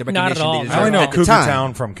respect or like the recognition. Not at all. they deserved I only know at the Cougar time.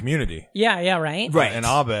 Town from Community. Yeah, right? Right. And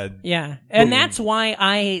Abed. Yeah. And that's why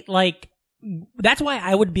that's why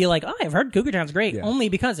I would be like, oh, I've heard Cougar Town's great, only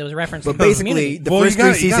because it was a reference to But basically, Community. the first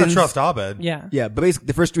 3 seasons. You gotta trust Abed. Yeah. Yeah, but basically,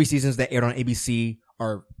 the first 3 seasons that aired on ABC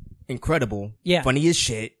are incredible. Yeah. Funny as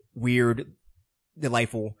shit. Weird.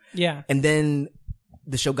 Delightful. Yeah. And then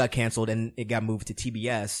the show got canceled and it got moved to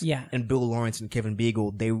TBS. Yeah. And Bill Lawrence and Kevin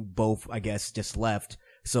Beagle, they both, I guess, just left.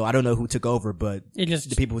 So I don't know who took over, but It just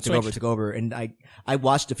the people who took over. And I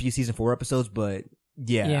watched a few season 4 episodes, but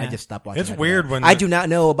I just stopped watching. It's weird when I do not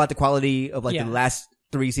know about the quality of like Yeah. the last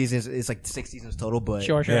 3 seasons. It's like 6 seasons total, but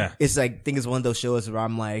Sure. Yeah. it's like, I think it's one of those shows where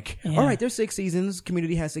I'm like, Yeah. all right, there's 6 seasons.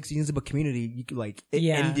 Community has 6 seasons, but Community, you could like,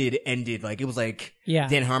 it ended. Like, it was like, Yeah.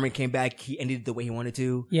 Dan Harmon came back, he ended the way he wanted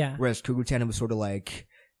to. Yeah. Whereas Cougar Town, it was sort of like,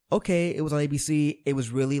 okay, it was on ABC. It was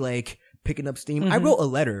really like picking up steam. I wrote a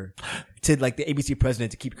letter to like the ABC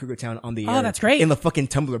president to keep Cougar Town on the air. Oh, that's great. In the fucking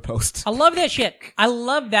Tumblr post. I love that shit. I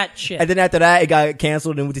love that shit. And then after that, it got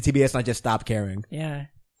canceled and went to TBS and I just stopped caring. Yeah.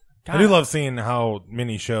 I do love seeing how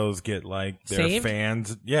many shows get like their Saved?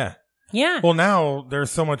 fans. Yeah. Yeah. Well, now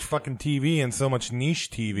there's so much fucking TV and so much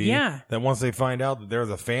niche TV Yeah. that once they find out that there's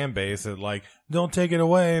a fan base that like, don't take it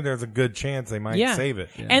away, there's a good chance they might Yeah. save it.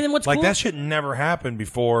 And then what's like cool- that shit never happened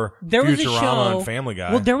before There was a Futurama show and Family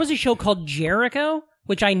Guy. Well, there was a show called Jericho,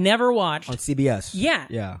 which I never watched. On CBS. Yeah.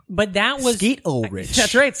 Yeah. But that was Skeet Ulrich.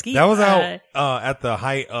 That's right, Skeet. that was out at the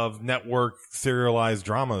height of network serialized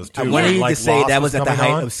dramas too. I wanted you Like to say Lost that was at the coming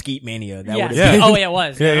height on. of Skeet Mania. That Yeah. would've Yeah. been- Oh, yeah, it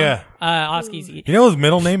was. Yeah, Oski's You know his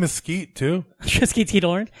middle name is Skeet too. Skeet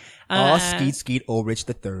Orange. Skeet Ulrich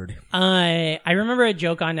the Third. I remember a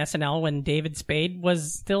joke on SNL when David Spade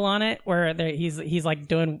was still on it, where he's like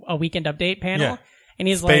doing a Weekend Update panel, Yeah. and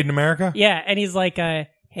he's Spade like, in America? yeah, and he's like,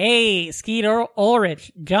 hey, Skeet Ulrich,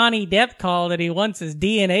 Johnny Depp called and he wants his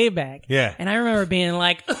DNA back. Yeah. And I remember being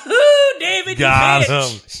like, ooh, David, Got you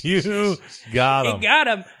bitch. him. You got him. You got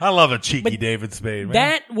him. I love a cheeky David Spade, man.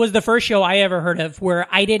 That was the first show I ever heard of where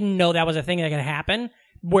I didn't know that was a thing that could happen,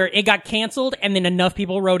 where it got canceled and then enough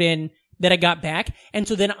people wrote in that it got back. And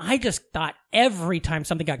so then I just thought every time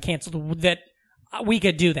something got canceled that we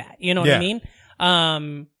could do that. You know what I mean?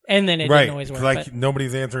 And then it right. didn't always work. Like but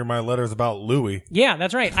nobody's answering my letters about Louis. yeah,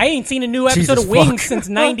 that's right. I ain't seen a new episode Jesus of Wings fuck. since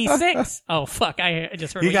 96. Oh, fuck. I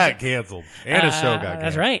just heard He what got you said. canceled. And his show got canceled.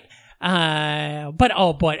 That's right.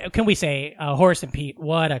 But can we say Horace and Pete?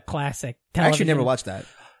 What a classic I television. actually never watched that.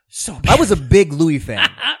 So I was a big Louis fan.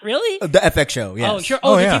 really? The FX show, yes. Oh, sure.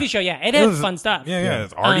 Oh, the yeah. TV show. Yeah, it had fun stuff. Yeah.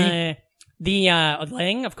 It's Artie. The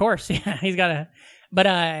Lang, of course. Yeah, he's got a.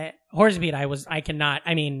 But Horace and Pete, I cannot.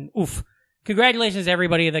 I mean, oof. Congratulations to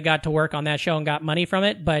everybody that got to work on that show and got money from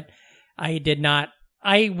it. But I did not.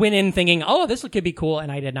 I went in thinking, oh, this could be cool,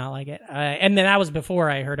 and I did not like it. And then that was before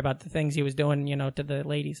I heard about the things he was doing, to the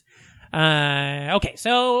ladies. Okay,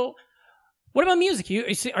 so what about music?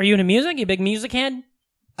 Are you into music? You a big music head?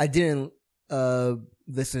 I didn't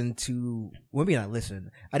listen to, well, maybe not listen.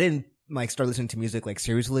 I didn't start listening to music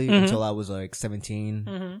seriously until I was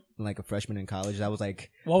 17, like a freshman in college. I was like,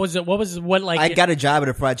 I got a job at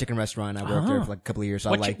a fried chicken restaurant. I worked there for a couple of years. So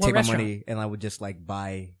I would what take my restaurant? money and I would just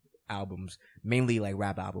buy albums, mainly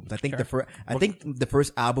rap albums. I think the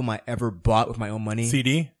first album I ever bought with my own money.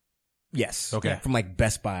 CD? Yes. Okay. From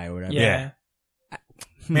Best Buy or whatever. Yeah.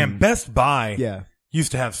 Man, Best Buy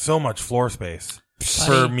used to have so much floor space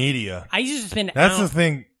for media. I used to spend. That's the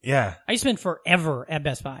thing. Yeah. I spent forever at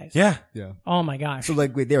Best Buy. Yeah. Yeah. Oh my gosh. So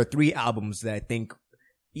there are 3 albums that I think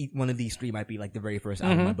one of these 3 might be the very first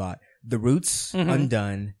album I bought. The Roots,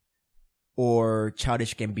 Undone, or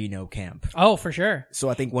Childish Gambino, Camp. Oh, for sure. So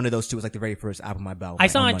I think one of those 2 was the very first album I bought. I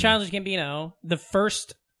saw Childish Gambino, the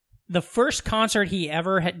first concert he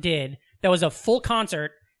ever did that was a full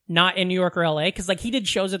concert, not in New York or LA, because he did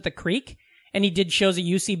shows at the Creek and he did shows at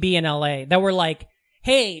UCB in LA that were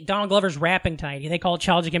hey, Donald Glover's rapping tonight. They call it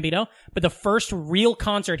Childish Gambino, but the first real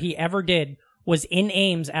concert he ever did was in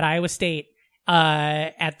Ames at Iowa State,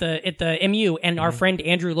 at the MU, and our friend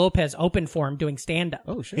Andrew Lopez opened for him doing stand up.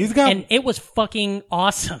 Oh shit! And it was fucking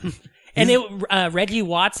awesome. And Reggie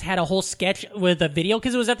Watts had a whole sketch with a video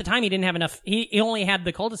because it was at the time he didn't have enough. He only had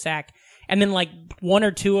the cul-de-sac, and then 1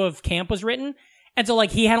 or 2 of Camp was written, and so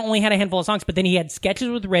he only had a handful of songs, but then he had sketches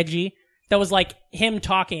with Reggie that was him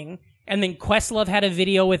talking, and then Questlove had a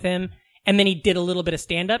video with him, and then he did a little bit of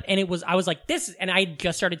stand up, and I was this, and I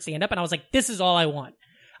just started stand up, and I was this is all I want.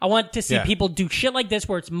 I want to see people do shit like this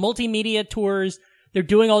where it's multimedia tours. They're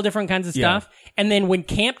doing all different kinds of stuff. And then when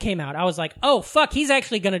Camp came out, I was like, oh, fuck, he's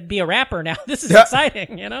actually going to be a rapper now. This is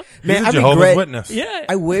exciting, you know? Man, he's a Jehovah's Witness. Yeah.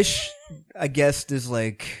 I wish, I guess there's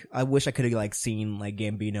like, I wish I could have like seen like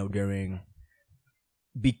Gambino during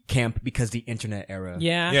Camp because the internet era.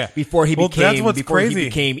 Yeah. Before he became, that's what's crazy. He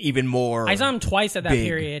became even more. I saw him twice at that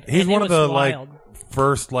period. He's one of the wild.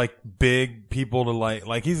 first like big people to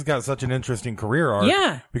like he's got such an interesting career arc.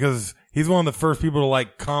 Yeah. Because he's one of the first people to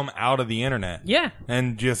like come out of the internet. Yeah.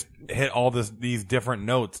 And just hit all these different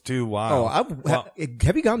notes too. Wow.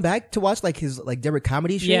 Have you gone back to watch like his like Derek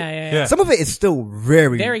comedy shit? Yeah. Some of it is still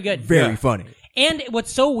very good. Very funny. And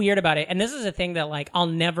what's so weird about it, and this is a thing that like I'll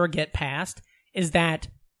never get past, is that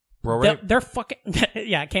they're fucking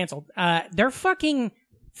canceled. Their fucking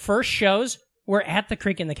first shows were at the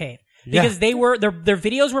Creek in the Cave. Because they were their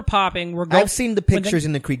videos were popping. I've seen the pictures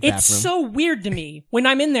in the Creek bathroom. It's so weird to me when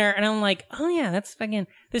I'm in there and I'm like, oh yeah, that's fucking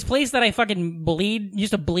this place that I fucking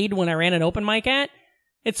used to bleed when I ran an open mic at.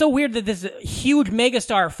 It's so weird that this huge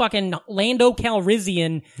megastar, fucking Lando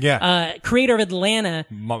Calrissian, creator of Atlanta,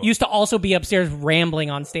 used to also be upstairs rambling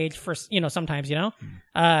on stage for sometimes.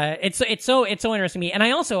 It's so interesting to me, and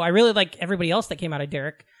I really like everybody else that came out of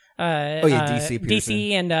Derek.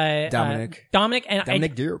 DC and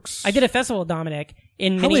Dominic Dukes. I did a festival with Dominic.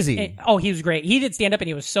 How is he? He was great. He did stand up and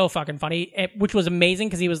he was so fucking funny, which was amazing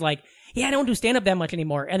because he was like, "Yeah, I don't do stand up that much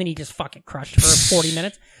anymore," and then he just fucking crushed for 40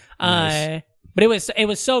 minutes. Nice. But it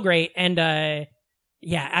was so great, and I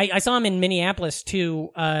saw him in Minneapolis too,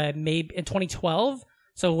 maybe in 2012.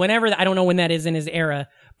 So whenever I don't know when that is in his era,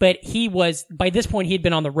 but he was by this point he had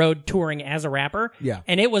been on the road touring as a rapper. Yeah,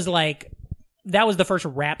 and it was like. That was the first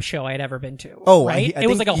rap show I had ever been to. Oh, right? It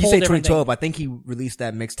was like a whole different 2012. thing. I think he released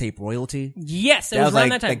that mixtape Royalty. Yes, it was around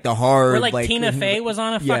that time. Like the hard, where like Tina Fey was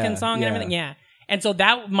on a fucking song and everything. Yeah. And so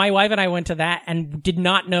my wife and I went to that and did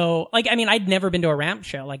not know, like, I mean, I'd never been to a rap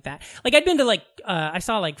show like that. Like, I'd been to I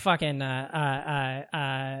saw like fucking,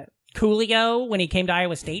 Coolio when he came to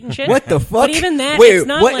Iowa State and shit. What the fuck? But even that, it's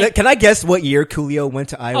not like... Can I guess what year Coolio went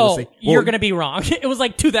to Iowa State? You're gonna be wrong. It was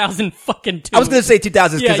like 2002. I was gonna say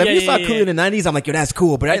 2000s because if you saw Coolio in the 90s, I'm like, yo, that's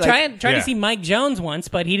cool. But I tried to see Mike Jones once,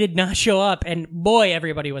 but he did not show up, and boy,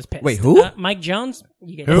 everybody was pissed. Wait, who? Mike Jones?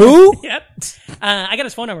 Who? Yep. I got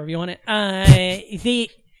his phone number if you want it.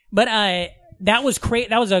 That was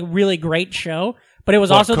great. That was a really great show, but it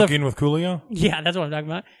was also Cooking with Coolio? Yeah, that's what I'm talking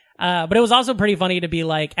about. But it was also pretty funny to be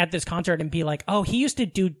like at this concert and be like, oh, he used to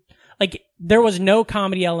do like there was no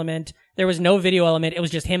comedy element, there was no video element, it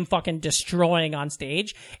was just him fucking destroying on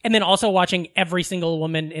stage, and then also watching every single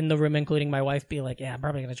woman in the room, including my wife, be like, yeah, I'm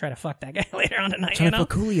probably gonna try to fuck that guy later on tonight. Trying to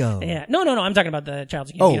fuck Coolio. Yeah, no, I'm talking about the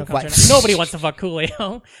Childish Gambino concert. Nobody wants to fuck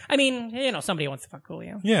Coolio. I mean, somebody wants to fuck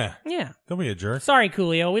Coolio. Yeah. Yeah. Don't be a jerk. Sorry,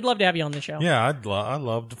 Coolio. We'd love to have you on the show. Yeah, I'd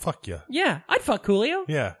love to fuck you. Yeah, I'd fuck Coolio.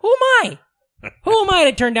 Yeah. Who am I? Who am I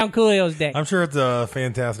to turn down Coolio's dick? I'm sure it's a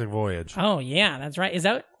fantastic voyage. Oh, yeah, that's right. Is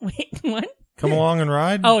that... Wait, what? Come along and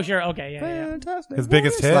ride? Oh, sure. Okay, yeah. Fantastic. His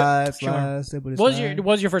biggest hit? What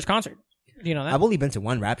was your first concert? Do you know that? I've only been to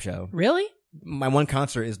one rap show. Really? My one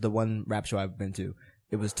concert is the one rap show I've been to.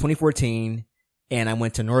 It was 2014, and I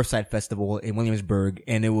went to Northside Festival in Williamsburg,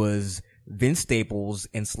 and it was Vince Staples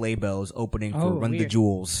and Sleigh Bells opening for Run the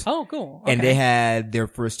Jewels. Oh, cool. Okay. And they had their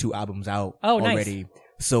first 2 albums out already. Nice.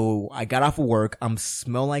 So I got off of work. I'm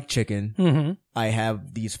smell like chicken. Mm-hmm. I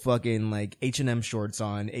have these fucking like H&M shorts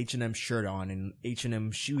on, H&M shirt on, and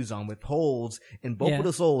H&M shoes on with holes in both of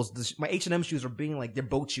the soles. My H&M shoes are being like, they're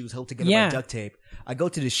boat shoes held together by duct tape. I go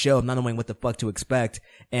to the show not knowing what the fuck to expect,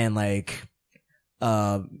 and like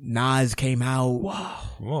Nas came out.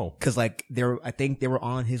 Whoa. Cause like I think they were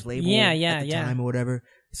on his label at the time or whatever.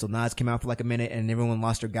 So Nas came out for like a minute and everyone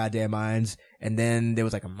lost their goddamn minds. And then there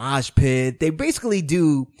was like a mosh pit. They basically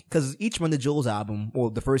do, cause each Run the Jewels album, well,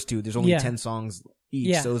 the first 2, there's only 10 songs each.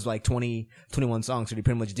 Yeah. So it was like 21 songs. So they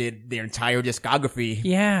pretty much did their entire discography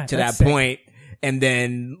to that point. And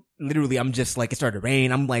then literally I'm just like, it started to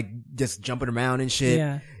rain. I'm like just jumping around and shit.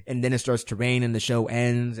 Yeah. And then it starts to rain and the show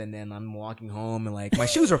ends. And then I'm walking home and like my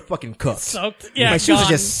shoes are fucking cooked. Soaked. Yeah. My shoes are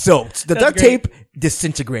just soaked. The duct tape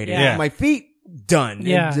disintegrated. Yeah. My feet done.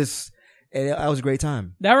 Yeah. That was a great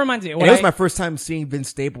time. That reminds me. And it was my first time seeing Vince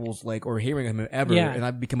Staples, like, or hearing him ever. Yeah. And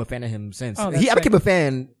I've become a fan of him since. I became a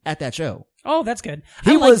fan at that show. Oh, that's good.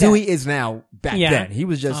 He was who he is now back then. He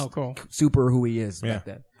was just super who he is back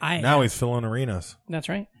then. Now he's filling arenas. That's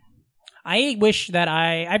right. I wish that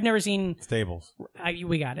I've never seen Stables.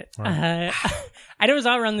 We got it. Right. I never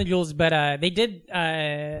saw Run the Jewels, but they did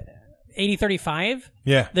 8035.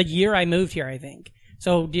 Yeah. The year I moved here, I think.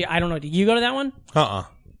 So I don't know. Did you go to that one?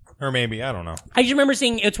 Or maybe, I don't know. I just remember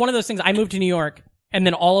seeing, it's one of those things, I moved to New York, and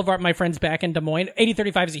then all of my friends back in Des Moines.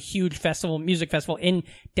 8035 is a huge music festival in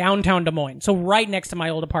downtown Des Moines. So right next to my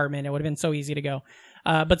old apartment, it would have been so easy to go.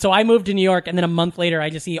 But so I moved to New York, and then a month later, I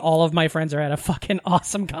just see all of my friends are at a fucking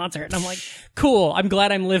awesome concert. And I'm like, cool, I'm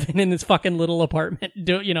glad I'm living in this fucking little apartment,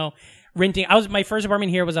 renting. My first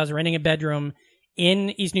apartment here was I was renting a bedroom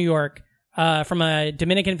in East New York, from a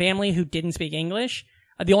Dominican family who didn't speak English.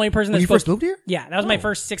 The only person that When you first moved here? Yeah, that was my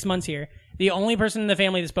first 6 months here. The only person in the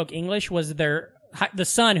family that spoke English was the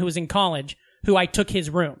son who was in college, who I took his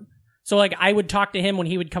room. So like I would talk to him when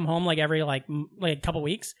he would come home, like every like a couple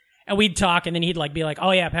weeks, and we'd talk, and then he'd like be like,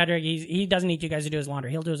 "Oh yeah, Patrick, he doesn't need you guys to do his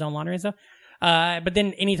laundry. He'll do his own laundry and stuff." But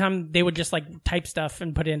then anytime they would just like type stuff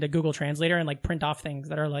and put it into Google Translator and like print off things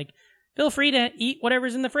that are like, feel free to eat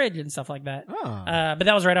whatever's in the fridge and stuff like that. Oh. But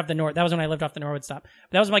that was right off the North. That was when I lived off the Norwood stop.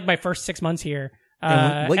 But that was like my first 6 months here.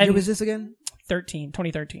 What year was this again?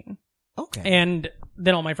 2013. Okay. And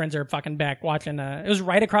then all my friends are fucking back watching. It was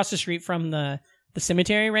right across the street from the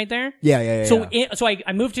cemetery right there. Yeah. So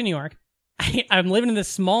I moved to New York. I'm living in this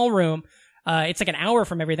small room. It's like an hour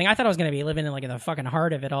from everything. I thought I was going to be living in like in the fucking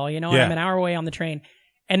heart of it all, And I'm an hour away on the train.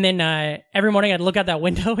 And then every morning I'd look out that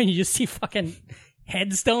window and you just see fucking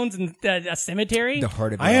headstones and a cemetery. The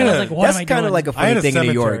heart of it. I was like, what am I doing? That's kind of like a funny thing in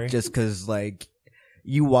New cemetery. York, just because like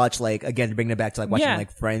you watch like again bringing it back to like watching Yeah.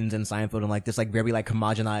 like Friends and Seinfeld and like this like very like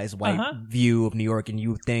homogenized white view of New York, and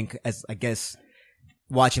you think as I guess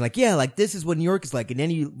watching like like this is what New York is like, and then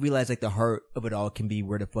you realize like the heart of it all can be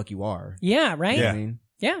where the fuck you are. Yeah, right? You know what I mean?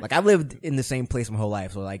 Yeah. Like I've lived in the same place my whole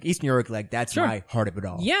life, so like East New York, like that's my heart of it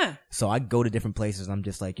all. Yeah. So I go to different places, and I'm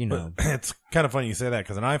just like, But it's kind of funny you say that,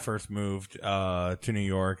 because when I first moved to New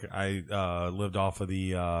York, I lived off of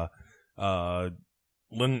the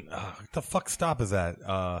what the fuck stop is that?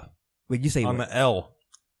 Wait, you say on the L.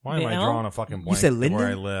 Why am I L? drawing a fucking blank? You said where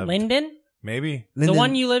I Linden? lived? Linden? Maybe. Linden, the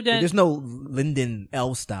one you lived at? There's no Linden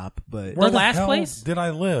L stop, but The last hell place? did I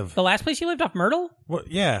live? The last place you lived off Myrtle? What?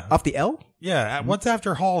 Yeah. off the L. Yeah. What's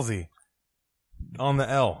after Halsey? On the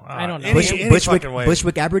L. I don't know.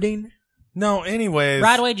 Bushwick, Aberdeen. No, anyways.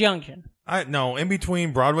 Broadway Junction. No, in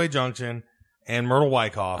between Broadway Junction and Myrtle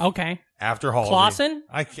Wyckoff. Okay. After Halsey. Clawson?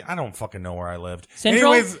 I don't fucking know where I lived.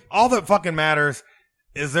 Central? Anyways, all that fucking matters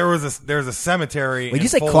is there's a cemetery. Wait, in you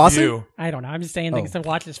say full Clawson? view. I don't know. I'm just saying things to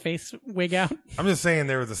watch his face wig out. I'm just saying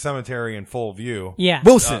there was a cemetery in full view. Yeah.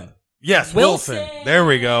 Wilson. Yes, Wilson. There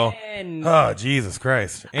we go. Oh, Jesus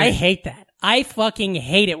Christ. I hate that. I fucking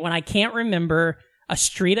hate it when I can't remember a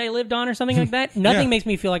street I lived on or something like that. Nothing makes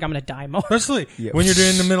me feel like I'm going to die more. Especially when you're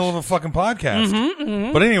in the middle of a fucking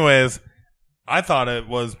podcast. But anyways, I thought it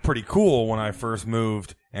was pretty cool when I first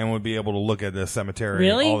moved and would be able to look at the cemetery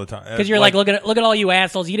all the time. Because you're like, look at all you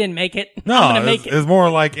assholes. You didn't make it. No, I'm going to make it. It's more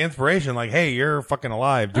like inspiration. Like, hey, you're fucking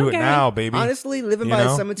alive. Do it now, baby. Honestly, living by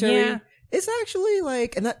a cemetery, it's actually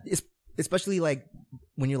like, and that is especially like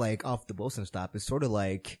when you're like off the Wilson stop, it's sort of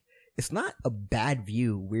like, it's not a bad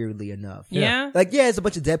view, weirdly enough. Yeah. Like, it's a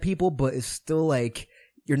bunch of dead people, but it's still like,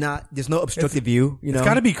 there's no obstructive view, you know? It's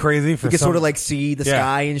gotta be crazy for you can sort of like see the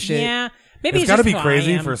sky and shit. Yeah. Maybe it's gotta just be who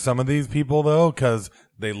crazy I am. for some of these people though, because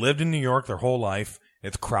they lived in New York their whole life.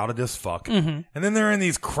 It's crowded as fuck. And then they're in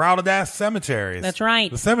these crowded ass cemeteries. That's right.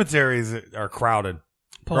 The cemeteries are crowded.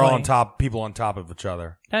 They're all people on top of each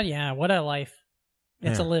other. Yeah, what a life.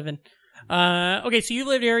 It's a living. Okay, so you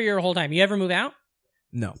lived here your whole time. You ever move out?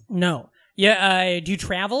 No. Yeah, do you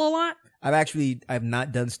travel a lot? I've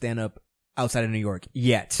not done stand up outside of New York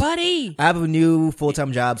yet. Buddy! I have a new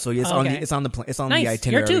full-time job, so it's on Okay. it's on the Nice.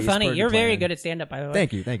 itinerary. You're too It's funny. part of the You're very plan. good at stand up, by the way.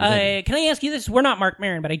 Thank you. Can I ask you this? We're not Mark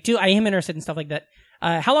Maron, but I am interested in stuff like that.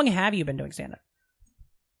 How long have you been doing stand up?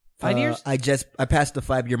 5 years? I passed the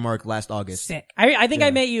 5-year mark last August. Sick. I think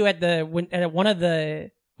I met you at one of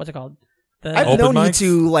the, what's it called? I've Open known mics?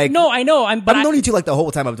 you to like. No, I know. I've known you to like the whole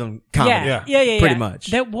time I've done comedy. Yeah. Pretty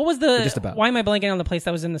much. What was the? Just about. Why am I blanking on the place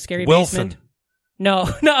that was in the scary Wilson. basement? No,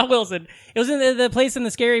 not Wilson. It was in the place in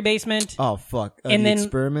the scary basement. Oh fuck! And the then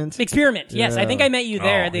Experiment. Experiment. Yes, I think I met you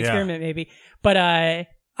there at the yeah. Experiment, maybe. But I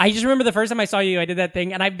just remember the first time I saw you, I did that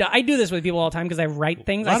thing, and I do this with people all the time because I write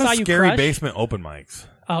things. A lot I saw of you scary crush. basement open mics.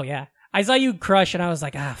 Oh yeah. I saw you crush, and I was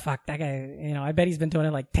like, fuck, that guy, I bet he's been doing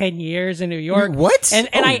it like 10 years in New York. What?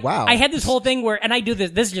 And wow. I had this whole thing where, and I do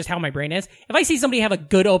this is just how my brain is. If I see somebody have a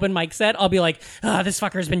good open mic set, I'll be like, this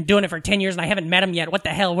fucker's been doing it for 10 years and I haven't met him yet. What the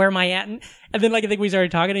hell? Where am I at? And then like, I think we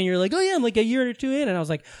started talking and you're like, oh yeah, I'm like a year or two in. And I was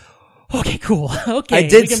like, okay, cool. Okay. I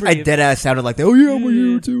dead ass sounded like that. Oh yeah, I'm a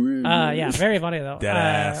year or two in. Yeah, very funny though. Dead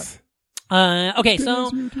ass. Okay, so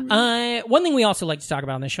one thing we also like to talk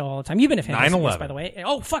about on this show all the time. You've been a fan of this, 9/11. by the way.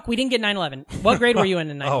 Oh fuck, we didn't get 9/11. What grade were you in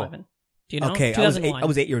 9/11? Do you know? Okay, 2001. I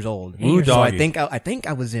was 8 years old. Ooh, So I doggy. think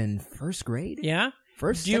I was in first grade. Yeah.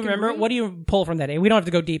 First. Do you second remember? grade? What do you pull from that day? We don't have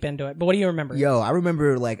to go deep into it, but what do you remember? Yo, I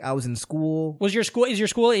remember like I was in school. Is your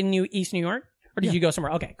school in East New York? Or did you go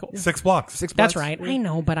somewhere? Okay, cool. 6 blocks. That's right. I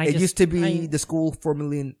know, but It used to be the school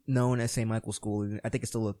formerly known as St. Michael's School. I think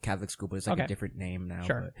it's still a Catholic school, but it's like Okay. a different name now.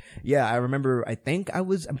 Sure. But yeah, I remember.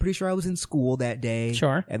 I'm pretty sure I was in school that day.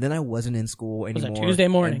 Sure. And then I wasn't in school Was anymore. it Tuesday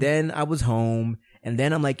morning? And then I was home. And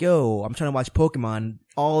then I'm like, yo, I'm trying to watch Pokemon.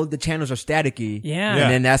 All the channels are staticky. Yeah.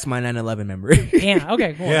 And then that's my 9/11 memory. Yeah,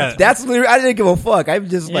 okay, cool. Yeah. That's literally, I didn't give a fuck. I'm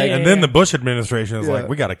just like, And then the Bush administration is like,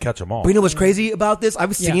 we got to catch them all. But you know what's crazy about this? I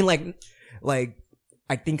was Yeah. seeing like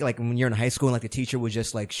I think like when you're in high school and like the teacher would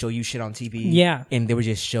just like show you shit on TV. Yeah. And they would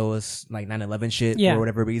just show us like 9/11 shit Yeah. for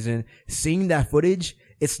whatever reason. Seeing that footage,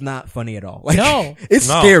 it's not funny at all. Like, No. it's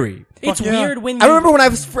No. scary. It's weird when I remember when I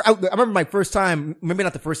remember my first time, maybe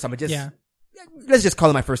not the first time, but just, Yeah. let's just call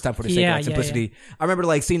it my first time for the sake Yeah, of like, yeah, simplicity. I remember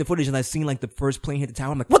like seeing the footage and I seen like the first plane hit the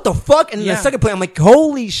tower. I'm like, what the fuck? And Yeah. the second plane, I'm like,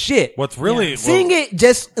 holy shit. What's really Seeing it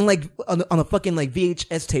just in like on a fucking like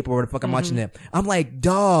VHS tape or whatever the fuck I'm watching it, I'm like,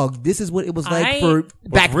 dog, this is what it was like for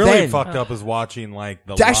back what's really then. fucked up is watching like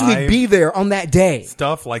the To actually live be there on that day.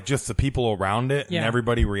 stuff, like just the people around it Yeah. and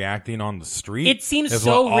everybody reacting on the street. It seems is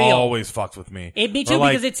so what real. Always fucks with me. me Or too,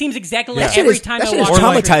 like- because it seems exactly Yeah. like That every shit is- time that I shit is watch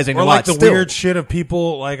traumatizing it. to or watch like the still. weird shit of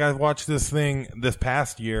people. Like I watched this thing this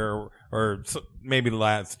past year, or maybe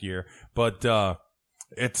last year, but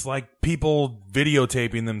it's like people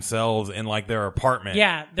videotaping themselves in like their apartment.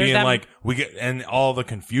 Yeah, there's being that- like we get and all the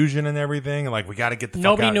confusion and everything. And like we got to get the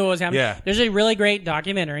Nobody fuck out. knew what was happening. Yeah, There's a really great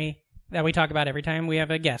documentary that we talk about every time we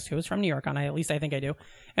have a guest who is from New York on. At least I think I do.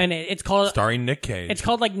 And it's called starring Nick Cage. It's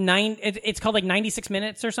called like it's called like 96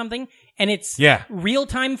 minutes or something, and it's Yeah. real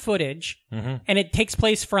time footage, and it takes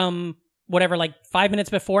place from whatever like 5 minutes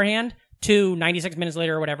beforehand to 96 minutes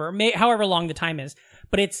later or whatever, however long the time is.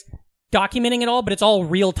 But it's documenting it all, but it's all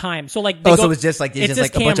real time. So like, So it's just like, it's just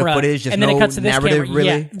like a bunch of footage, just and then it no cuts to this narrative, camera.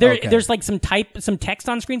 really? Yeah, Okay. there's like some text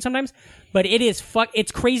on screen sometimes, but it is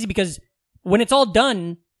it's crazy because when it's all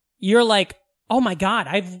done, you're like, oh my god,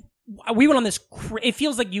 we went on this. It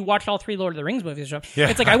feels like you watched all 3 Lord of the Rings movies. Or Yeah.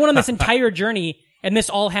 It's like I went on this entire journey, and this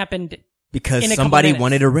all happened Because in a couple somebody minutes.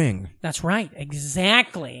 wanted a ring. That's right,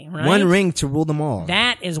 exactly. Right? One ring to rule them all.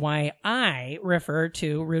 That is why I refer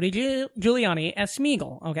to Rudy Giuliani as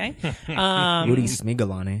Smeagol. Okay, Rudy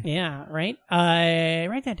Smigalani. Yeah, right.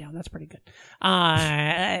 Write that down. That's pretty good.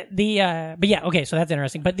 But yeah, okay. So that's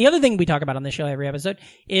interesting. But the other thing we talk about on this show every episode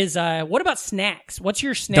is what about snacks? What's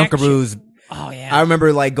your snack? Dunkaroos. Oh yeah. I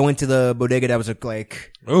remember like going to the bodega that was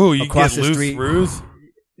like Ooh, you across get the loose street. ruse?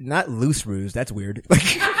 Not loose ruse. That's weird. Like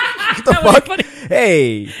what the That was fuck? funny.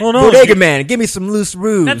 Hey, Well, no, bodega man, give me some loose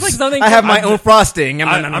ruse. That's like something- I have my own frosting.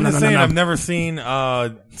 I'm just saying I've never seen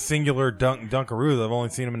singular Dunkaroos. I've only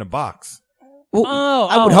seen them in a box. Well, Oh,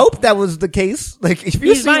 I would oh. hope that was the case. Like if you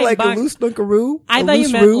He's see buying like box- a loose Dunkaroo, I a thought you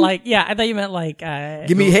loose meant Roo, like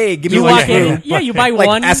give me you like walk in, yeah, you buy like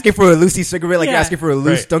one. asking for a loosey cigarette, like Yeah. you're asking for a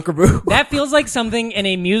loose Dunkaroo. That feels like something in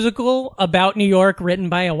a musical about New York written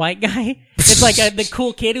by a white guy. It's like the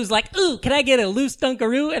cool kid who's like, "Ooh, can I get a loose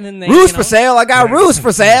Dunkaroo?" And then they, Roos for sale. I got roos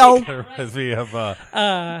for sale. It reminds me of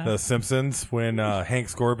The Simpsons when Hank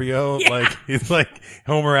Scorpio, like he's like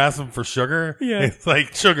Homer asks him for sugar. Yeah. It's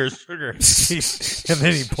like sugar. And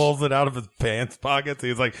then he pulls it out of his pants pockets.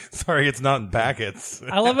 He's like, "Sorry, it's not in packets."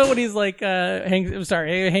 I love it when he's like,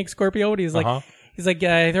 Hank Scorpio, when he's like, Uh-huh. he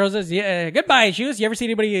throws his, goodbye shoes. You ever see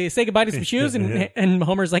anybody say goodbye to some shoes? And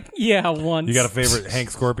Homer's like, yeah, once. You got a favorite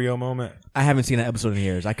Hank Scorpio moment? I haven't seen that episode in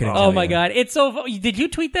years. I couldn't. Oh tell my you. God. It's so, did you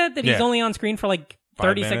tweet that he's Yeah. only on screen for like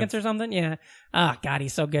 30 5 seconds or something? Yeah. Oh God,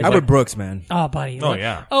 he's so good. Albert Brooks, man. Oh, buddy. Oh,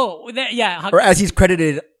 yeah. Oh, yeah. Or as he's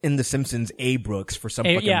credited in The Simpsons, A. Brooks for some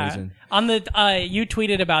fucking yeah. reason. On the, you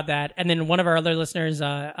tweeted about that, and then one of our other listeners,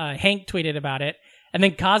 Hank tweeted about it, and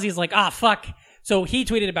then Kazi's like, fuck. So he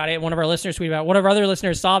tweeted about it, one of our listeners tweeted about it, one of our other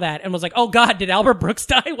listeners saw that and was like, oh God, did Albert Brooks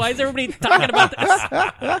die? Why is everybody talking about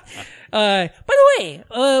this? By the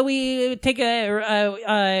way, we take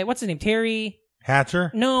what's his name? Terry?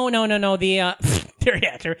 Hatcher? No, the, Terry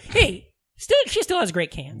Hatcher. Hey, she still has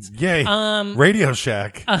great cans. Yay. Radio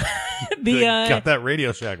Shack. The, got that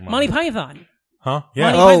Radio Shack money. Monty Python. Huh?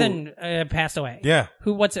 Yeah. Monty Python passed away. Yeah.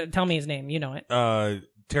 Tell me his name. You know it.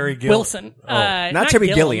 Terry Wilson. Oh. Not Terry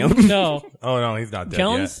Gilliam. No. Oh, no, he's not dead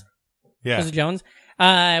Jones? yet. Was Yeah. it Jones?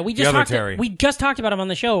 We The just other talked. Terry. We just talked about him on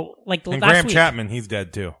the show like And last Graham week. Chapman, he's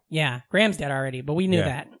dead too. Yeah, Graham's dead already, but we knew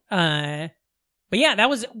Yeah. that. But yeah, that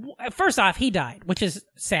was first off, he died, which is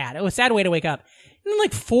sad. It was a sad way to wake up. And then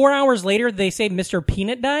like 4 hours later, they say Mr.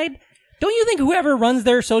 Peanut died. Don't you think whoever runs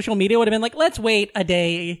their social media would have been like, let's wait a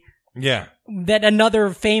day Yeah. that another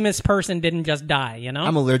famous person didn't just die, you know?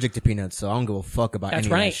 I'm allergic to peanuts, so I don't give a fuck about That's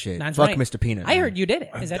any right. of that shit. That's fuck right. Mr. Peanut. I heard you did it.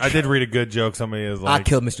 Is that I true? did read a good joke. Somebody is I like,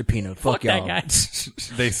 killed Mr. Peanut. Fuck y'all. that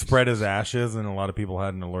guy. they spread his ashes, and a lot of people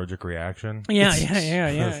had an allergic reaction.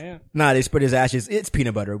 Yeah. Nah, they spread his ashes. It's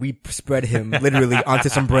peanut butter. We spread him literally onto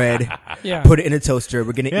some bread. Yeah. Put it in a toaster.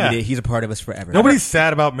 We're gonna Yeah. eat it. He's a part of us forever. Nobody's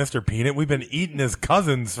sad about Mr. Peanut. We've been eating his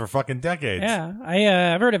cousins for fucking decades. Yeah,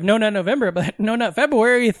 I've heard of No Nut November, but No Nut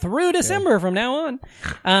February through December from now on.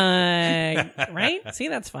 Right? See,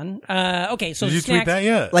 that's fun. Okay, so Did you snacks. tweet that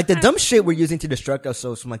yet? Like the dumb shit we're using to distract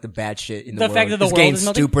ourselves from like the bad shit in the world. fact that the is world getting is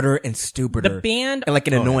melting? stupider and stupider. The band- and like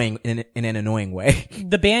in an annoying way.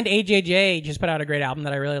 The band AJJ just put out a great album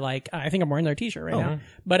that I really like. I think I'm wearing their t-shirt right now.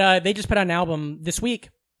 But they just put out an album this week.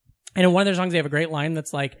 And in one of their songs, they have a great line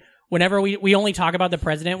that's like, whenever we only talk about the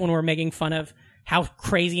president when we're making fun of how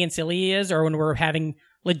crazy and silly he is, or when we're having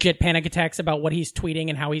legit panic attacks about what he's tweeting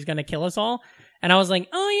and how he's going to kill us all. And I was like,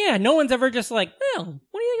 oh yeah, no one's ever just like, well,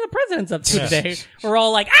 what do you think the president's up to today? We're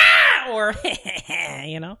all like, ah, or,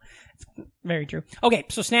 you know, it's very true. Okay,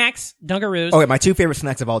 so snacks, Dunkaroos. Okay, my two favorite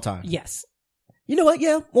snacks of all time. Yes. You know what?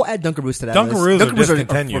 Yeah, we'll add Dunkaroos to that Dunkaroos list. are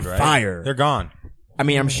discontinued, for right? fire. They're gone. I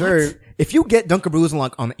mean, I'm sure if you get Dunkaroos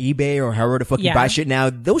on eBay or however the fuck you Yeah. buy shit now,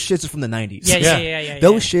 those shits are from the 90s. Yeah.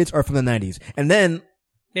 Those shits are from the 90s. And then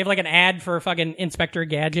They have like an ad for fucking Inspector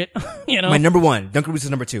Gadget, you know? my number one, Dunkaroos is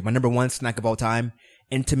number two. My number one snack of all time,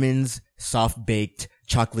 Entenmann's soft baked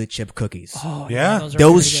chocolate chip cookies. Oh, Yeah? those are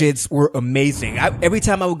Those pretty good. shits were amazing. Every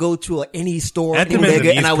time I would go to like, any store, any Entenmann's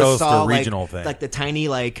bodega, an and I East would Coast saw or like, regional thing. like the tiny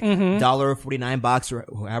like Mm-hmm. $1.49 box or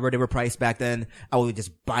however they were priced back then, I would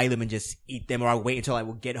just buy them and just eat them, or I would wait until I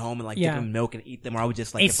would get home and like Yeah. dip them in milk and eat them, or I would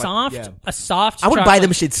just like A if soft I would buy chocolate-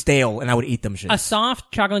 them shit stale and I would eat them shit. A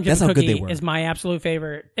soft chocolate chip That's how good cookie they were. is my absolute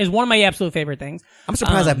favorite. Is one of my absolute favorite things. I'm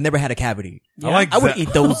surprised I've never had a cavity. I would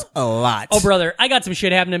eat those a lot. Oh, brother, I got some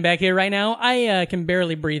shit happening back here right now. I can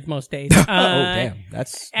barely breathe most days. Damn,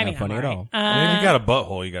 that's I mean, not funny I'm at all all. right. I mean, if you got a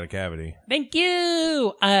butthole, you got a cavity. Thank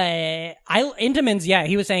you. Entenmann's, yeah,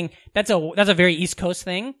 he was saying that's a very East Coast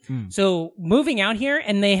thing. So moving out here,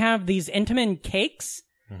 and they have these Entenmann cakes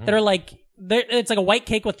that are like, it's like a white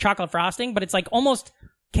cake with chocolate frosting, but it's like almost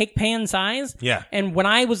cake pan size. Yeah. And when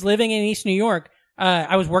I was living in East New York,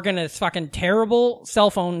 I was working at this fucking terrible cell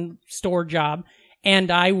phone store job, and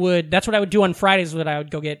that's what I would do on Fridays. I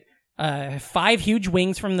would go get 5 huge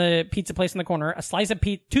wings from the pizza place in the corner,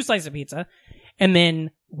 two slices of pizza, and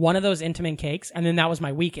then one of those Entenmann cakes, and then that was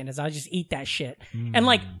my weekend, as I would just eat that shit. And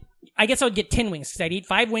like, I guess I would get 10 wings, because I'd eat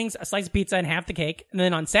 5 wings, a slice of pizza, and half the cake, and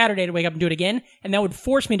then on Saturday I'd wake up and do it again, and that would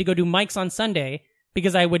force me to go do Mike's on Sunday,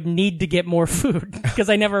 because I would need to get more food, because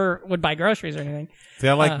I never would buy groceries or anything. See,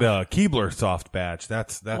 I like the Keebler soft batch.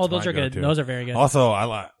 That's Oh, those my are good. go-to. Those are very good. Also,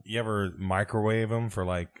 you ever microwave them for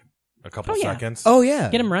like a couple seconds? Oh yeah,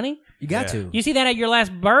 Get them running. you got Yeah. to. You see that at your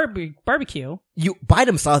last barbecue. You buy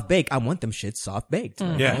them soft baked. I want them shit soft baked.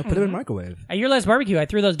 Yeah. Put them in the microwave. At your last barbecue, I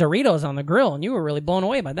threw those Doritos on the grill, and you were really blown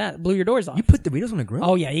away by that. It blew your doors off. You put Doritos on the grill?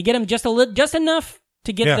 Oh yeah, you get them just just enough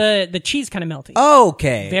to get the cheese kind of melty.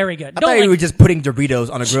 Okay. Very good. I Don't thought you like- were just putting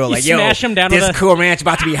Doritos on a grill. You Like, yo, smash 'em down this with a- Cool Ranch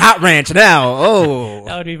about to be Hot Ranch now. Oh.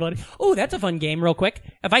 That would be funny. Oh, that's a fun game. Real quick,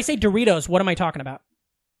 if I say Doritos, what am I talking about?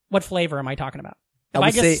 What flavor am I talking about? If I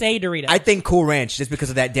would just say Doritos, I think Cool Ranch, just because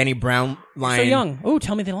of that Danny Brown line. so young. Oh,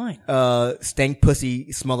 tell me the line. Stank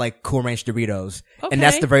pussy smell like Cool Ranch Doritos. Okay. And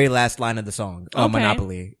that's the very last line of the song. Okay.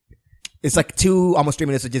 Monopoly. It's like almost 3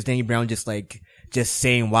 minutes of just Danny Brown just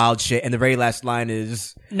saying wild shit. And the very last line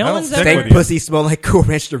is, No one's stick ever. with stank pussy smell like Cool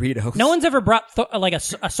Ranch Doritos. No one's ever brought like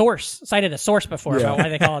a source, cited a source before about why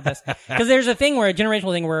they call it this. Because there's a thing a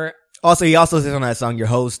generational thing where. Also, he also says on that song, your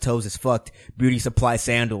hoe's toes is fucked. Beauty supply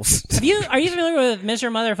sandals. Are you familiar with Mr.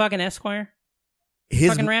 Motherfucking Esquire?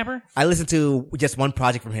 Fucking rapper? I listened to just one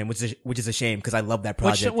project from him, which is a shame because I love that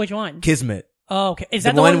project. Which one? Kismet. Oh, okay. Is The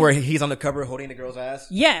that the one where he's on the cover holding the girl's ass?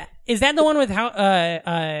 Yeah. Is that the one with how?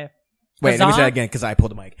 Wait, let me Huzzah? say that again because I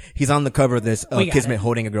pulled the mic. He's on the cover of this We got Kismet it.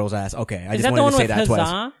 holding a girl's ass. Okay, I Is just that the wanted one to say with that twice.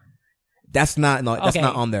 Huzzah? That's not Okay.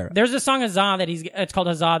 on there. There's a song Huzzah that it's called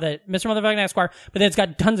Huzzah that Mr. Motherfucking Esquire, but then it's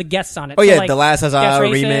got tons of guests on it. Oh So, yeah, like, the last Huzzah That's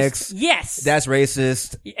Racist. remix. Yes. That's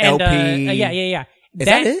racist. And, LP. yeah. Is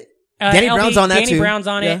that it? LP, Danny Brown's on that Danny too. Brown's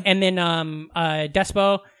on Yeah. it, and then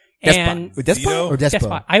Despot. Despo. And Despot Vito? or Despot?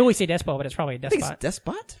 Despot. I always say Despo, but it's probably a I think Despot. it's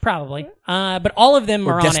Despot. Probably. But all of them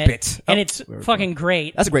Or are on it, Despot. and Oh, it's whatever. fucking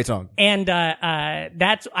great. That's a great song. And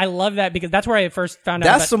I love that because that's where I first found out.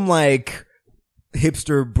 That's about, some like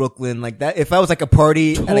hipster Brooklyn like that. If I was like a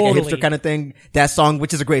party at like a Totally. hipster kind of thing, that song,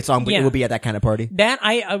 which is a great song, but Yeah. it would be at that kind of party. that.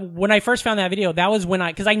 When I first found that video, that was when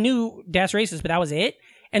because I knew Das Racist, but that was it.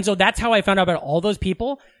 And so that's how I found out about all those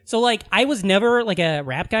people. So like, I was never like a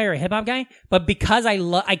rap guy or a hip hop guy, but because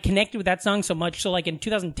I connected with that song so much. So like in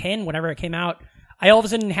 2010, whenever it came out, I all of a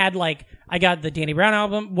sudden had like, I got the Danny Brown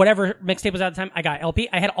album, whatever mixtape was out at the time. I got LP.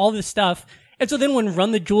 I had all this stuff. And so then when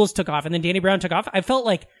Run the Jewels took off and then Danny Brown took off, I felt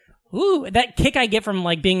like, ooh, that kick I get from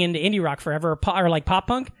like being into indie rock forever or like pop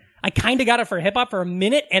punk. I kind of got it for hip hop for a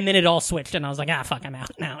minute, and then it all switched, and I was like, fuck, I'm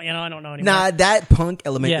out now. I don't know anymore. Nah, that punk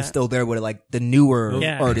element is still there with like the newer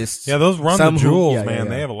artists. Yeah, those Run the Jewels, man,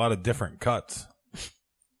 they have a lot of different cuts.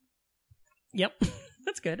 Yep.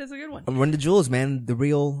 That's good. That's a good one. Run the Jewels, man, the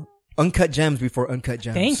real uncut gems before uncut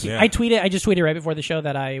gems. Thank you. Yeah. I just tweeted right before the show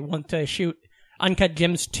that I want to shoot Uncut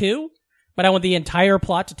Gems 2. But I want the entire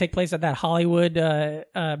plot to take place at that Hollywood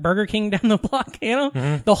Burger King down the block,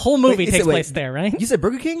 The whole movie takes place there, right? You said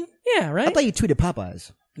Burger King? Yeah, right? I thought you tweeted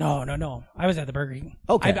Popeyes. No. I was at the Burger King.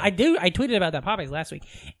 Okay. I tweeted about that Popeyes last week.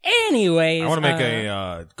 Anyways. I want to make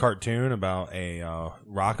a cartoon about a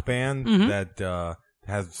rock band that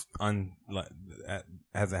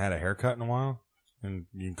hasn't had a haircut in a while. And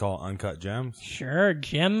you can call it Uncut Gems. Sure,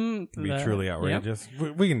 Gem. It'd be truly outrageous.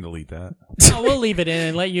 Yep. We can delete that. No, we'll leave it in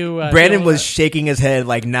and let you. Brandon was shaking his head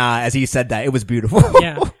like, nah, as he said that. It was beautiful.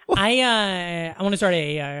 Yeah. I want to start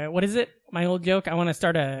what is it? My old joke. I want to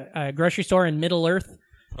start a grocery store in Middle Earth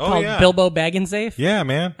called Bilbo Baggin' Safe. Yeah,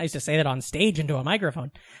 man. I used to say that on stage into a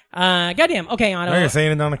microphone. Goddamn. Okay, Otto. Now you're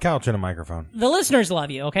saying it on the couch in a microphone. The listeners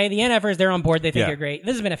love you, okay? The NFers, they're on board. They think you're great.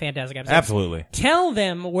 This has been a fantastic episode. Absolutely. Tell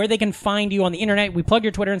them where they can find you on the internet. We plug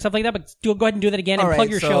your Twitter and stuff like that, but go ahead and do that again and plug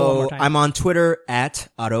your show one more time. I'm on Twitter at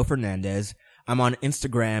Otto Fernandez. I'm on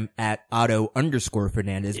Instagram at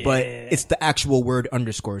Otto_Fernandez, but it's the actual word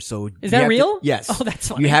underscore. So is that real? Yes. Oh, that's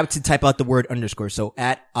funny. You have to type out the word underscore. So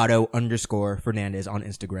at Otto_Fernandez on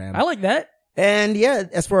Instagram. I like that. And yeah,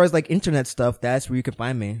 as far as like internet stuff, that's where you can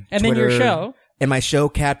find me. And Twitter, then your show. And my show,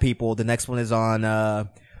 Cat People. The next one is on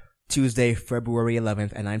Tuesday, February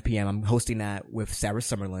 11th at 9 p.m. I'm hosting that with Sarah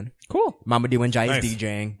Summerlin. Cool. Mama D and Jai Nice. is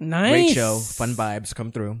DJing. Nice. Great show. Fun vibes.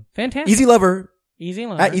 Come through. Fantastic. Easy Lover. Easy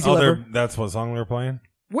Lover. At Easy Lover. That's what song they're playing?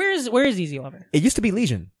 Where is Easy Lover? It used to be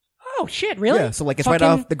Legion. Oh, shit, really? Yeah, so like it's right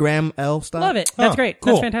off the Graham L stop. Love it. That's great.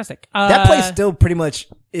 cool. That's fantastic. That place still pretty much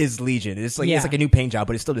is Legion. It's like Yeah. it's like a new paint job,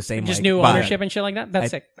 but it's still the same. just like, new vibe. ownership and shit like that. That's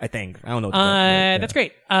sick. I think. I don't know. What yeah. That's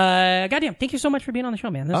great. Goddamn. Thank you so much for being on the show,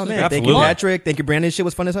 man. This Oh was man, great. thank you, Absolutely. Patrick. Thank you, Brandon. This shit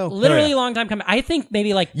was fun as hell. Literally a long time coming. I think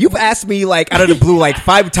maybe like You've asked me like out of the blue like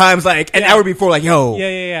 5 times, like an hour before, like yo.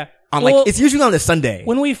 Yeah. I'm Well, like it's usually on a Sunday.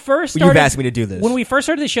 when we first You've started, asked me to do this. When we first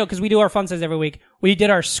started the show, because we do our fun size every week, we did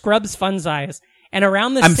our Scrubs fun size, and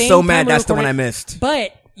around the I'm same so time mad we that's the one recorded- I missed.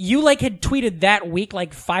 But you like had tweeted that week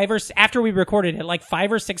like after we recorded it, like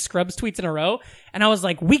 5 or 6 Scrubs tweets in a row, and I was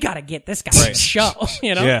like, we gotta get this guy on the show,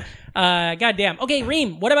 Yeah. Goddamn. Okay,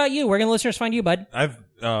 Reem, what about you? Where can the listeners find you, bud? I've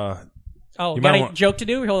Oh, You got might a want- joke to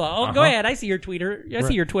do? Hold on. Oh, go ahead. I see your Twitter. I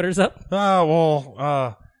see your Twitter's up.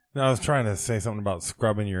 I was trying to say something about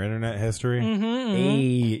scrubbing your internet history.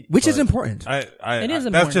 Hey, which is important. It is That's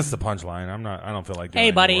important. just the punchline. I don't feel like doing Hey,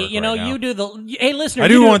 any buddy, work you know, right now. you do the. Hey, listener. I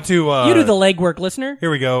you do want to, you do the legwork, listener.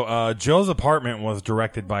 Here we go. Joe's Apartment was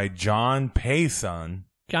directed by John Payson.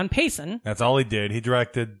 John Payson. That's all he did. He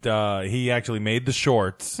directed, he actually made the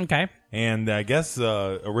shorts. Okay. And I guess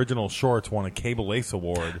original shorts won a Cable Ace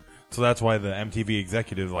Award. So that's why the MTV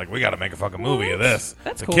executives like, we got to make a fucking movie of this.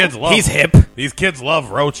 That's the cool. Kids love. He's hip. These kids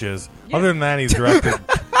love roaches. Yeah. Other than that, he's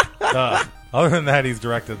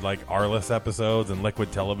directed. Like Arliss episodes and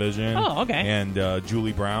Liquid Television. Oh, okay. And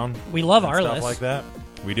Julie Brown. We love and Arliss. stuff like that.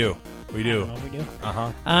 We do. We do.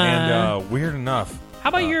 And weird enough. How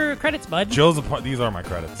about your credits, bud? These are my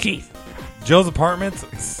credits. Jeez. Joe's Apartment's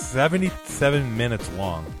 77 minutes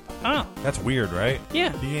long. Oh, That's weird, right?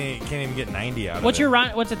 yeah. You can't even get 90 out of What's it.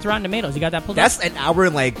 what's its Rotten Tomatoes? You got that pulled That's up? an hour.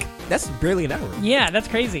 Like that's barely an hour. Yeah, that's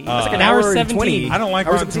crazy. That's like an an hour hour and 17. 20. I don't like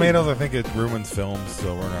Hours Rotten of Tomatoes. I think it ruins films,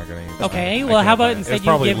 so we're not going to. Okay, well, how about instead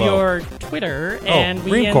you give your Twitter and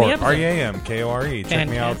we Ream end the Corp, episode? REAMKORE. Check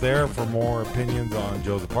me out Fantastic. there for more opinions on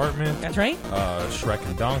Joe's Apartment, That's right. Shrek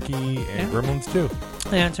and Donkey, and Yeah. Gremlins 2.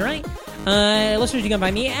 That's right. Listeners, you can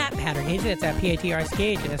find me at Pattergazy. That's at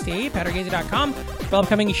PATRSKHSTA, pattergazy.com for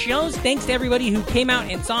upcoming shows. Thanks to everybody who came out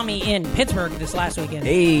and saw me in Pittsburgh this last weekend.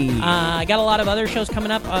 Hey. I got a lot of other shows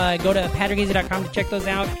coming up. Go to pattergazy.com to check those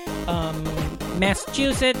out.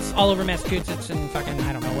 Massachusetts, all over Massachusetts, and fucking,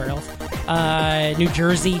 I don't know where else. New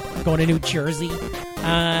Jersey. I'm going to New Jersey. Do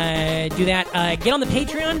that. Get on the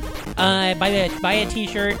Patreon. Buy a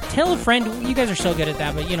t-shirt. Tell a friend. You guys are so good at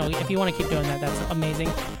that, but you know, if you want to keep doing that, that's amazing.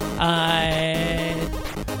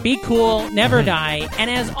 be cool, never die, and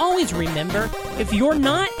as always, remember, if you're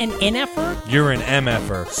not an NFer, you're an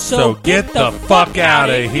MFer. So get the fuck out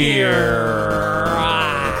of here.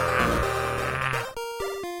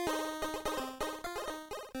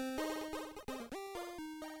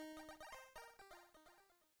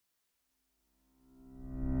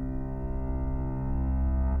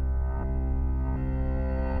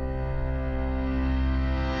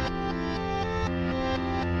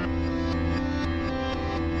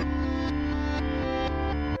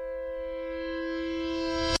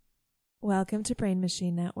 Welcome to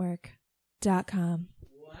BrainMachineNetwork.com.